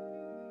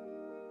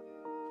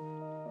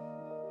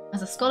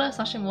 As a scholar,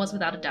 Sachin was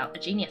without a doubt a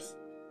genius.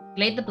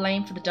 He laid the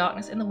blame for the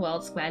darkness in the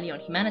world squarely on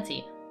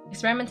humanity,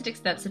 experimented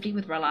extensively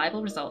with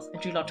reliable results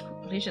and drew logical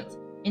conclusions.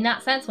 In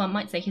that sense, one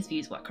might say his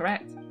views were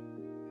correct.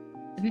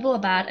 The people are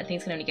bad and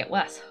things can only get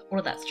worse. All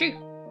of that's true.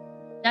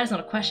 That is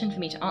not a question for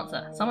me to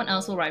answer. Someone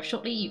else will arrive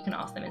shortly, you can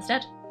ask them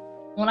instead.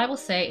 All I will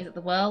say is that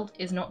the world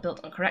is not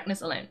built on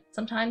correctness alone.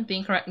 Sometimes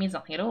being correct means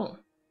nothing at all.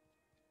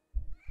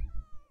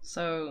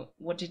 So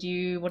what did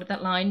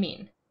that line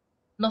mean?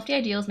 Lofty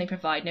ideals may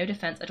provide no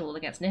defense at all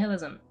against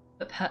nihilism,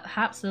 but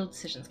perhaps little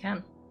decisions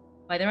can.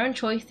 By their own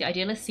choice, the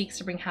idealist seeks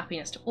to bring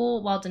happiness to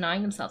all while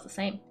denying themselves the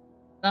same.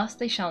 Thus,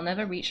 they shall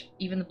never reach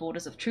even the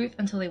borders of truth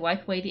until they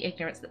wipe away the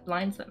ignorance that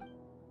blinds them.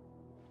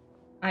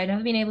 I had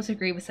never been able to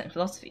agree with certain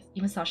philosophies.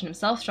 Even Sachin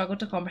himself struggled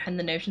to comprehend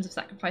the notions of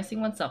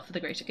sacrificing oneself for the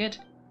greater good.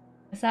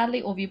 But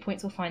sadly, all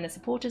viewpoints will find their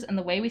supporters, and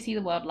the way we see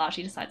the world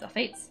largely decides our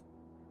fates.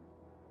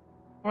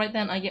 Alright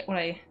then, I got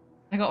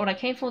what I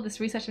came for. This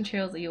research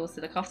materials are yours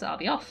to look after. I'll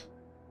be off.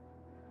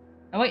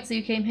 Oh wait, so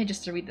you came here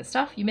just to read the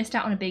stuff? You missed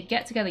out on a big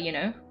get-together, you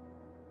know.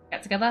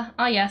 Get-together?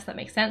 Ah yes, that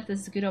makes sense. This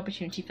is a good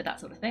opportunity for that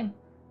sort of thing.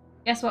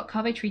 Guess what?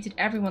 Kaveh treated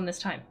everyone this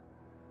time.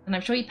 And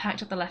I'm sure he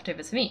packed up the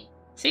leftovers for me.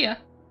 See ya.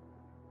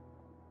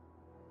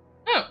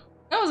 Oh,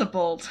 that was a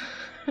bold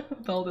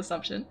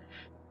assumption.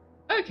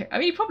 Okay, I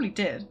mean he probably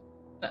did.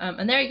 But,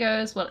 and there he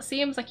goes. Well, it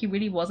seems like he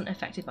really wasn't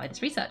affected by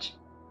this research.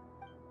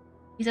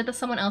 He said that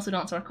someone else would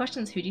answer our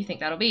questions. Who do you think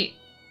that'll be?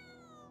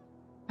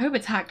 I hope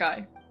it's Hat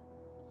Guy.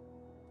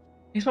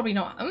 He's probably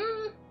not.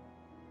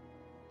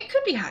 It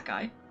could be Hat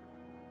Guy.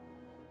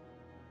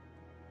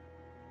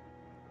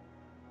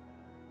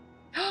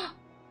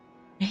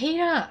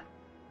 Nahida!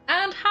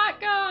 And Hat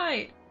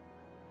Guy!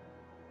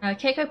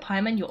 Kaiko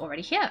Paimon, you're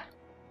already here.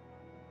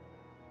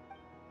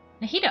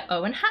 Nahida,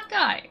 and Hat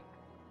Guy!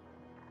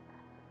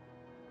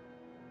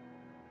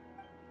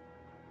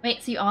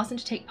 Wait, so you asked him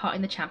to take part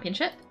in the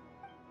championship?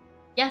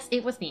 Yes,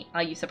 it was me.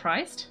 Are you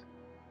surprised?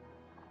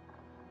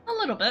 A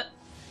little bit.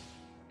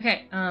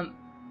 Okay,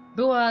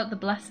 Bua, the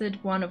Blessed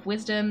One of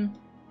Wisdom.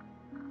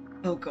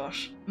 Oh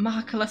gosh.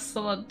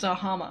 Mahakalasala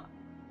Dharma.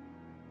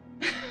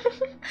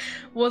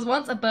 Was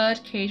once a bird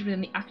caged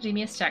within the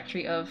Academia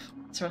Sanctuary of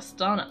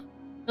Sarastana.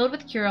 Filled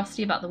with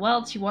curiosity about the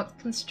world, she once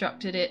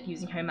constructed it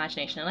using her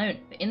imagination alone,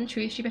 but in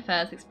truth she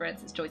prefers to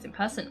experience its joys in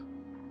person.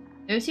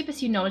 Those who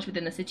pursue knowledge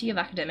within the city of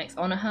academics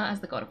honor her as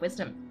the god of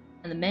wisdom,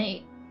 and the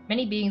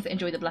many beings that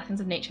enjoy the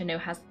blessings of nature know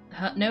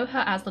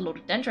her as the Lord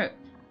of Dendro.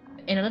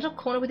 But in a little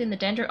corner within the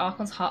Dendro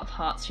Archon's heart of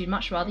hearts, she'd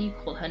much rather you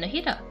call her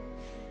Nahida.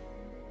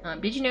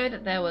 Did you know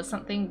that there was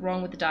something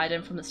wrong with the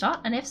diadem from the start?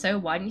 And if so,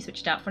 why didn't you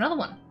switch it out for another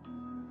one?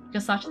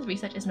 Because Sachin's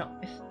research is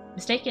not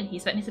mistaken. He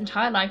spent his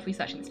entire life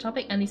researching this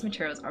topic, and these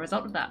materials are a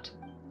result of that.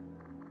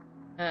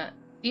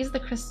 These are the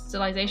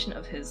crystallization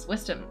of his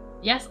wisdom.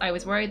 Yes, I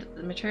was worried that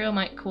the material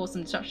might cause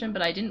some destruction,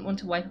 but I didn't want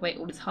to wipe away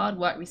all his hard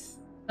work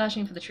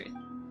researching for the truth.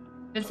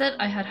 Instead,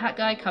 I had Hat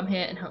Guy come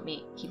here and help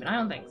me keep an eye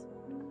on things.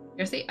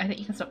 Seriously, I think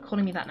you can stop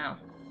calling me that now.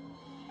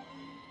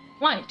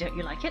 Why, don't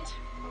you like it?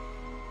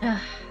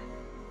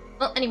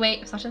 Well, anyway,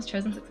 if Sachin's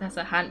chosen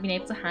successor hadn't been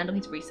able to handle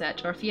his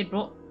research, or if he had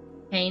brought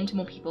pain to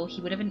more people,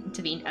 he would have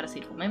intervened at a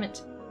suitable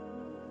moment.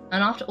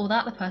 And after all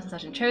that, the person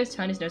Sachin chose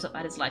turned his nose up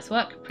at his life's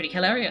work. Pretty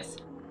hilarious.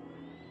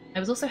 I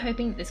was also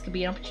hoping that this could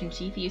be an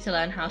opportunity for you to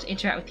learn how to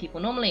interact with people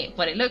normally,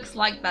 but it looks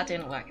like that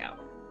didn't work out.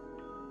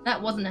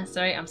 That wasn't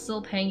necessary. I'm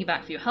still paying you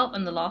back for your help,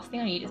 and the last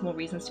thing I need is more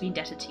reasons to be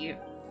indebted to you.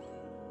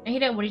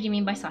 Nahida, what did you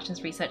mean by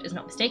Sachin's research is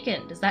not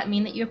mistaken? Does that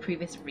mean that you approve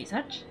his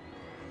research?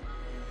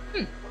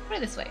 Put it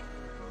this way.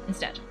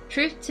 Instead,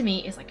 truth to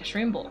me is like a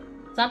shroom ball.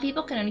 Some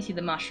people can only see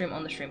the mushroom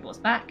on the shroom ball's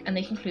back, and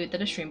they conclude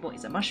that a shroom ball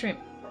is a mushroom.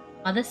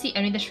 Others see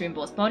only the shroom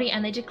ball's body,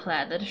 and they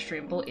declare that a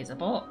shroom ball is a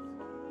ball.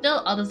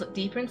 Still, others look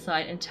deeper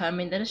inside and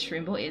determine that a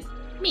shroom ball is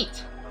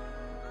meat.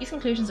 These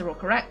conclusions are all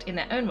correct in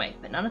their own way,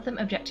 but none of them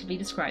objectively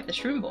describe the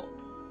shroom ball.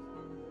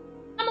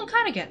 Someone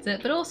kinda gets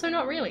it, but also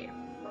not really.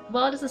 The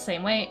world is the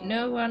same way.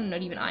 No one,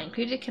 not even I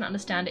included, can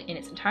understand it in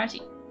its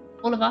entirety.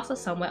 All of us are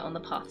somewhere on the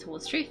path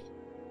towards truth.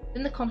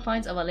 Within the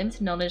confines of our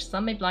limited knowledge,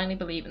 some may blindly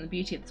believe in the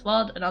beauty of this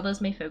world, and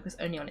others may focus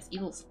only on its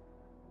evils.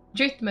 In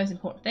truth, the most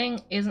important thing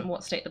isn't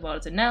what state the world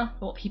is in now,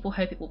 but what people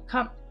hope it will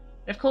become.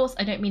 But of course,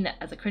 I don't mean that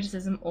as a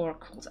criticism or a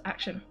call to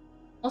action.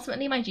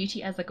 Ultimately, my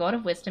duty as the god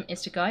of wisdom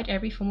is to guide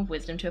every form of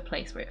wisdom to a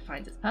place where it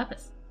finds its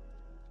purpose.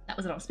 That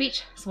was a long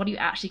speech, so what are you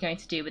actually going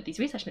to do with these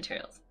research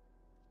materials?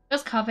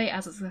 Because Kaveh,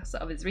 as a successor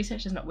of his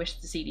research, does not wish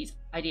to see these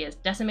ideas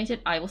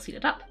decimated, I will seal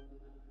it up.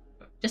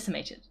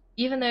 Decimated.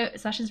 Even though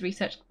Sachin's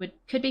research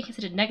could be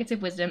considered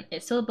negative wisdom,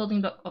 it's still a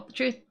building block of the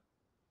truth.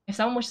 If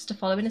someone wishes to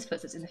follow in his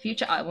footsteps in the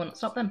future, I will not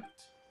stop them.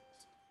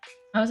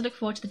 I always look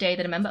forward to the day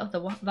that a member of the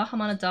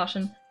Vahmana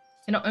Darshan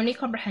can not only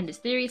comprehend his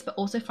theories, but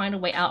also find a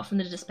way out from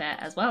the despair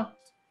as well.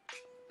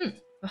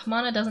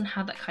 Vahmana doesn't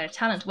have that kind of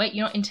talent. Wait,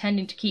 you're not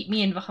intending to keep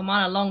me in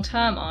Vahmana long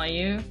term, are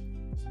you?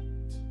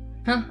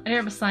 Huh, I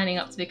remember signing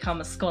up to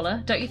become a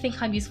scholar. Don't you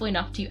think I'm useful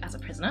enough to you as a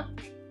prisoner?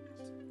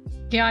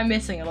 Yeah, I'm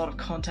missing a lot of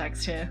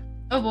context here.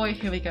 Oh boy,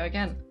 here we go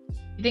again.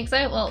 You think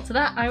so? Well, to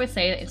that I would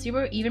say that in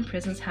Subaru, even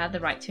prisons have the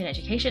right to an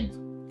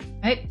education.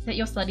 I hope that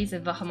your studies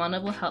in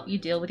Vahmana will help you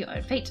deal with your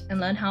own fate and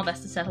learn how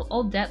best to settle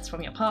old debts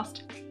from your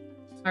past.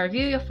 I'll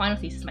review your final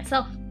thesis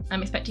myself.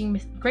 I'm expecting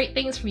great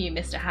things from you,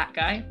 Mr. Hat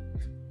Guy.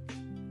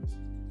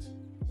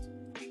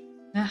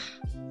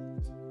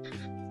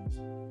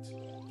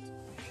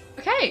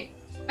 Okay,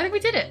 I think we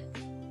did it.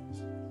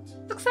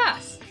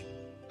 Success!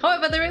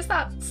 However, there is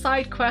that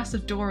side quest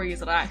of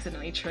Dory's that I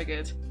accidentally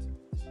triggered.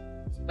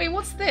 Wait,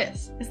 what's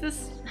this? Is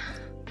this...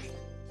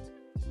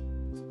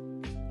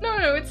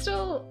 No, it's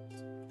still...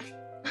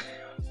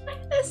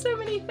 There's so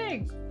many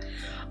things.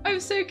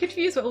 I'm so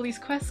confused where all these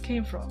quests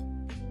came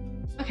from.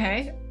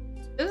 Okay,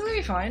 this is gonna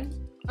be fine.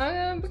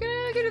 We're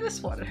gonna go to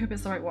this one. I hope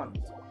it's the right one.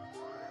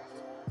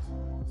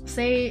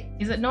 Say,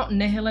 is it not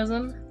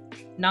nihilism?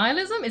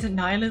 Nihilism? Is it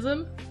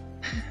nihilism?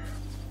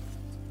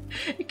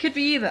 It could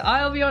be either.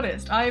 I'll be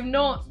honest, I'm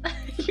not...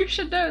 You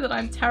should know that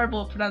I'm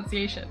terrible at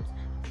pronunciation.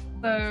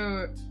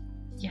 So,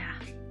 yeah.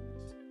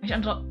 I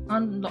should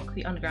unlock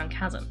the underground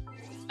chasm.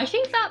 I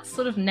think that's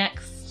sort of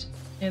next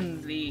in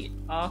the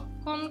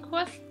Archon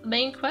quest, the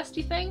main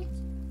questy thing?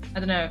 I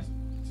don't know.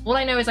 All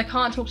I know is I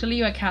can't talk to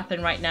Leo and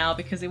Catherine right now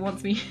because it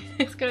wants me...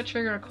 It's gonna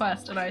trigger a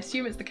quest, and I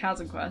assume it's the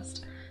chasm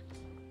quest.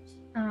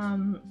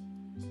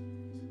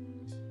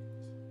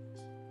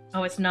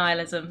 Oh, it's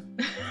nihilism.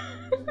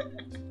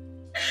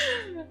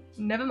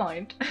 Never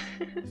mind.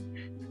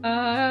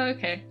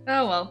 Okay.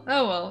 Oh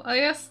well. I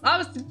guess I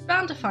was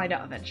bound to find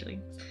out eventually.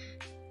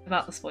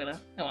 About the spoiler.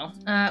 Oh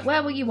well.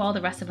 Where were you while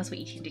the rest of us were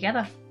eating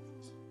together?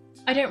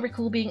 I don't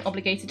recall being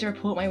obligated to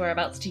report my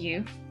whereabouts to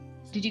you.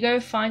 Did you go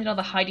find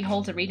another hidey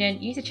hole to read in?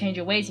 You need to change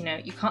your ways, you know.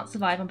 You can't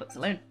survive on books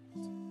alone.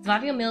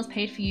 Surviving on meals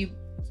paid for you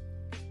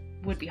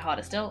would be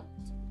harder still.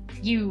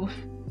 You...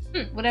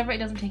 whatever, it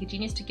doesn't take a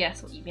genius to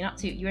guess what you've been up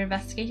to. You were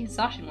investigating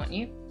Sachin, weren't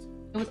you?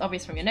 It was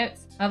obvious from your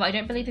notes. However, I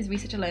don't believe his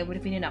research alone would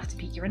have been enough to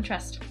pique your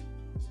interest.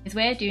 His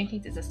way of doing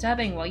things is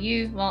disturbing, while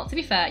you... Well, to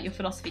be fair, your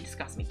philosophy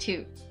disgusts me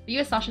too. But you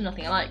and Sachin are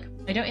nothing alike.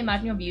 I don't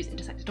imagine your views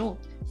intersect at all.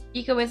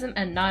 Egoism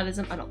and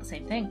nihilism are not the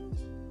same thing.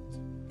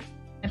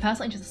 And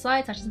personal interest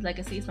aside, Sachin's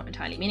legacy is not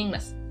entirely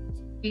meaningless.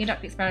 He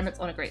conducted experiments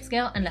on a great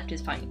scale and left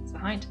his findings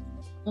behind.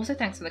 Also,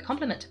 thanks for the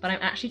compliment, but I'm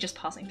actually just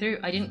passing through.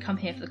 I didn't come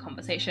here for the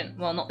conversation.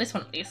 Well, not this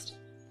one at least.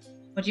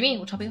 What do you mean?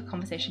 What topic of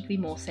conversation could be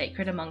more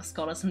sacred among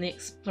scholars than the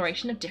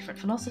exploration of different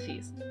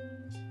philosophies?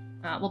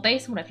 Well,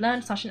 based on what I've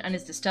learned, Sachin and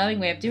his disturbing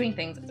way of doing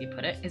things, as you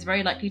put it, is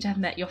very likely to have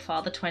met your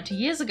father 20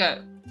 years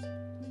ago.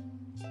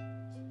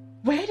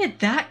 Where did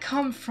that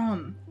come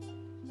from?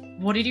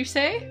 What did you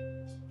say?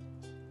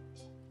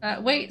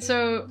 Wait,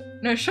 so...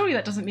 No, surely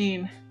that doesn't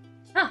mean...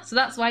 Ah, so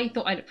that's why he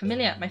thought I looked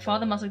familiar. My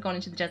father must have gone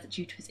into the desert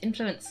due to his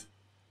influence.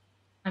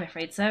 I'm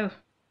afraid so.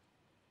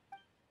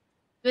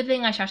 Good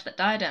thing I shashed that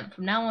diadem.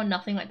 From now on,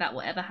 nothing like that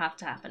will ever have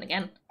to happen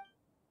again.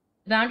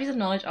 The boundaries of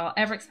knowledge are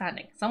ever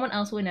expanding. Someone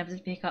else will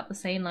inevitably pick up the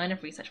same line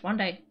of research one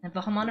day, and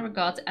Vahamana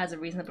regards it as a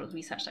reasonable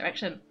research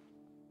direction.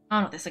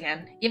 Oh, not this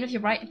again. Even if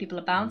you're right and people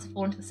are bound to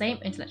fall into the same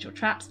intellectual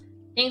traps,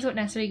 things won't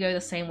necessarily go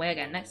the same way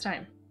again next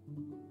time.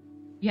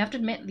 You have to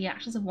admit that the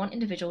actions of one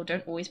individual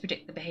don't always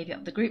predict the behaviour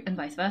of the group, and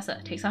vice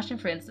versa. Take Sachin,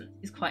 for instance,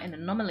 is quite an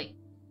anomaly.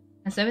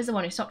 And so is the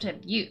one who stopped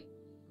him, you.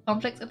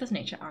 Conflicts of this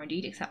nature are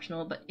indeed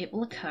exceptional, but it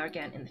will occur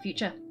again in the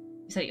future.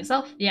 You said it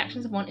yourself, the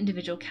actions of one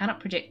individual cannot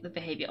predict the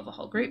behaviour of a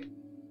whole group.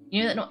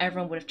 You know that not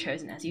everyone would have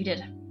chosen as you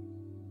did.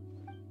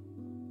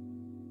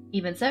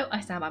 Even so, I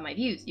stand by my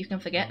views. You can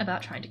forget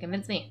about trying to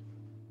convince me.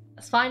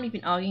 That's fine, we've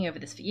been arguing over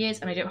this for years,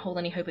 and I don't hold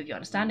any hope of your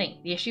understanding.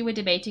 The issue we're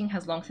debating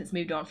has long since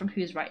moved on from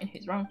who's right and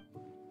who's wrong.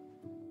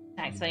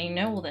 Thanks for letting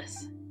me know all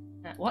this.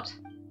 What?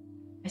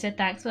 I said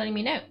thanks for letting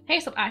me know. Hey,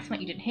 stop acting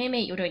like you didn't hear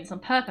me. You're doing this on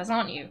purpose,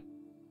 aren't you?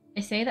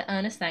 They say that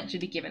earnest thanks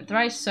should be given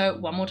thrice, so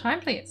one more time,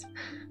 please.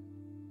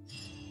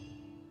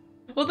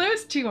 Well,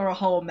 those two are a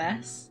whole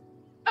mess.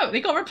 Oh,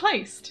 they got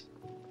replaced.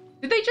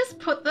 Did they just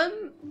put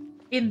them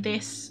in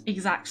this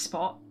exact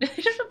spot? Did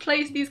they just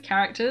replace these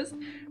characters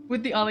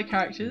with the other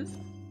characters?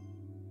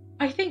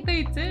 I think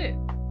they did.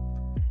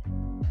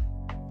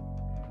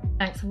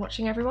 Thanks for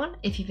watching, everyone.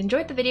 If you've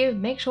enjoyed the video,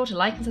 make sure to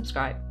like and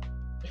subscribe.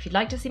 If you'd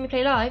like to see me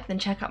play live, then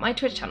check out my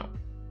Twitch channel.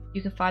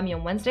 You can find me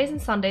on Wednesdays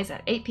and Sundays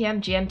at 8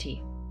 PM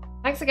GMT.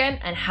 Thanks again,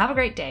 and have a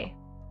great day.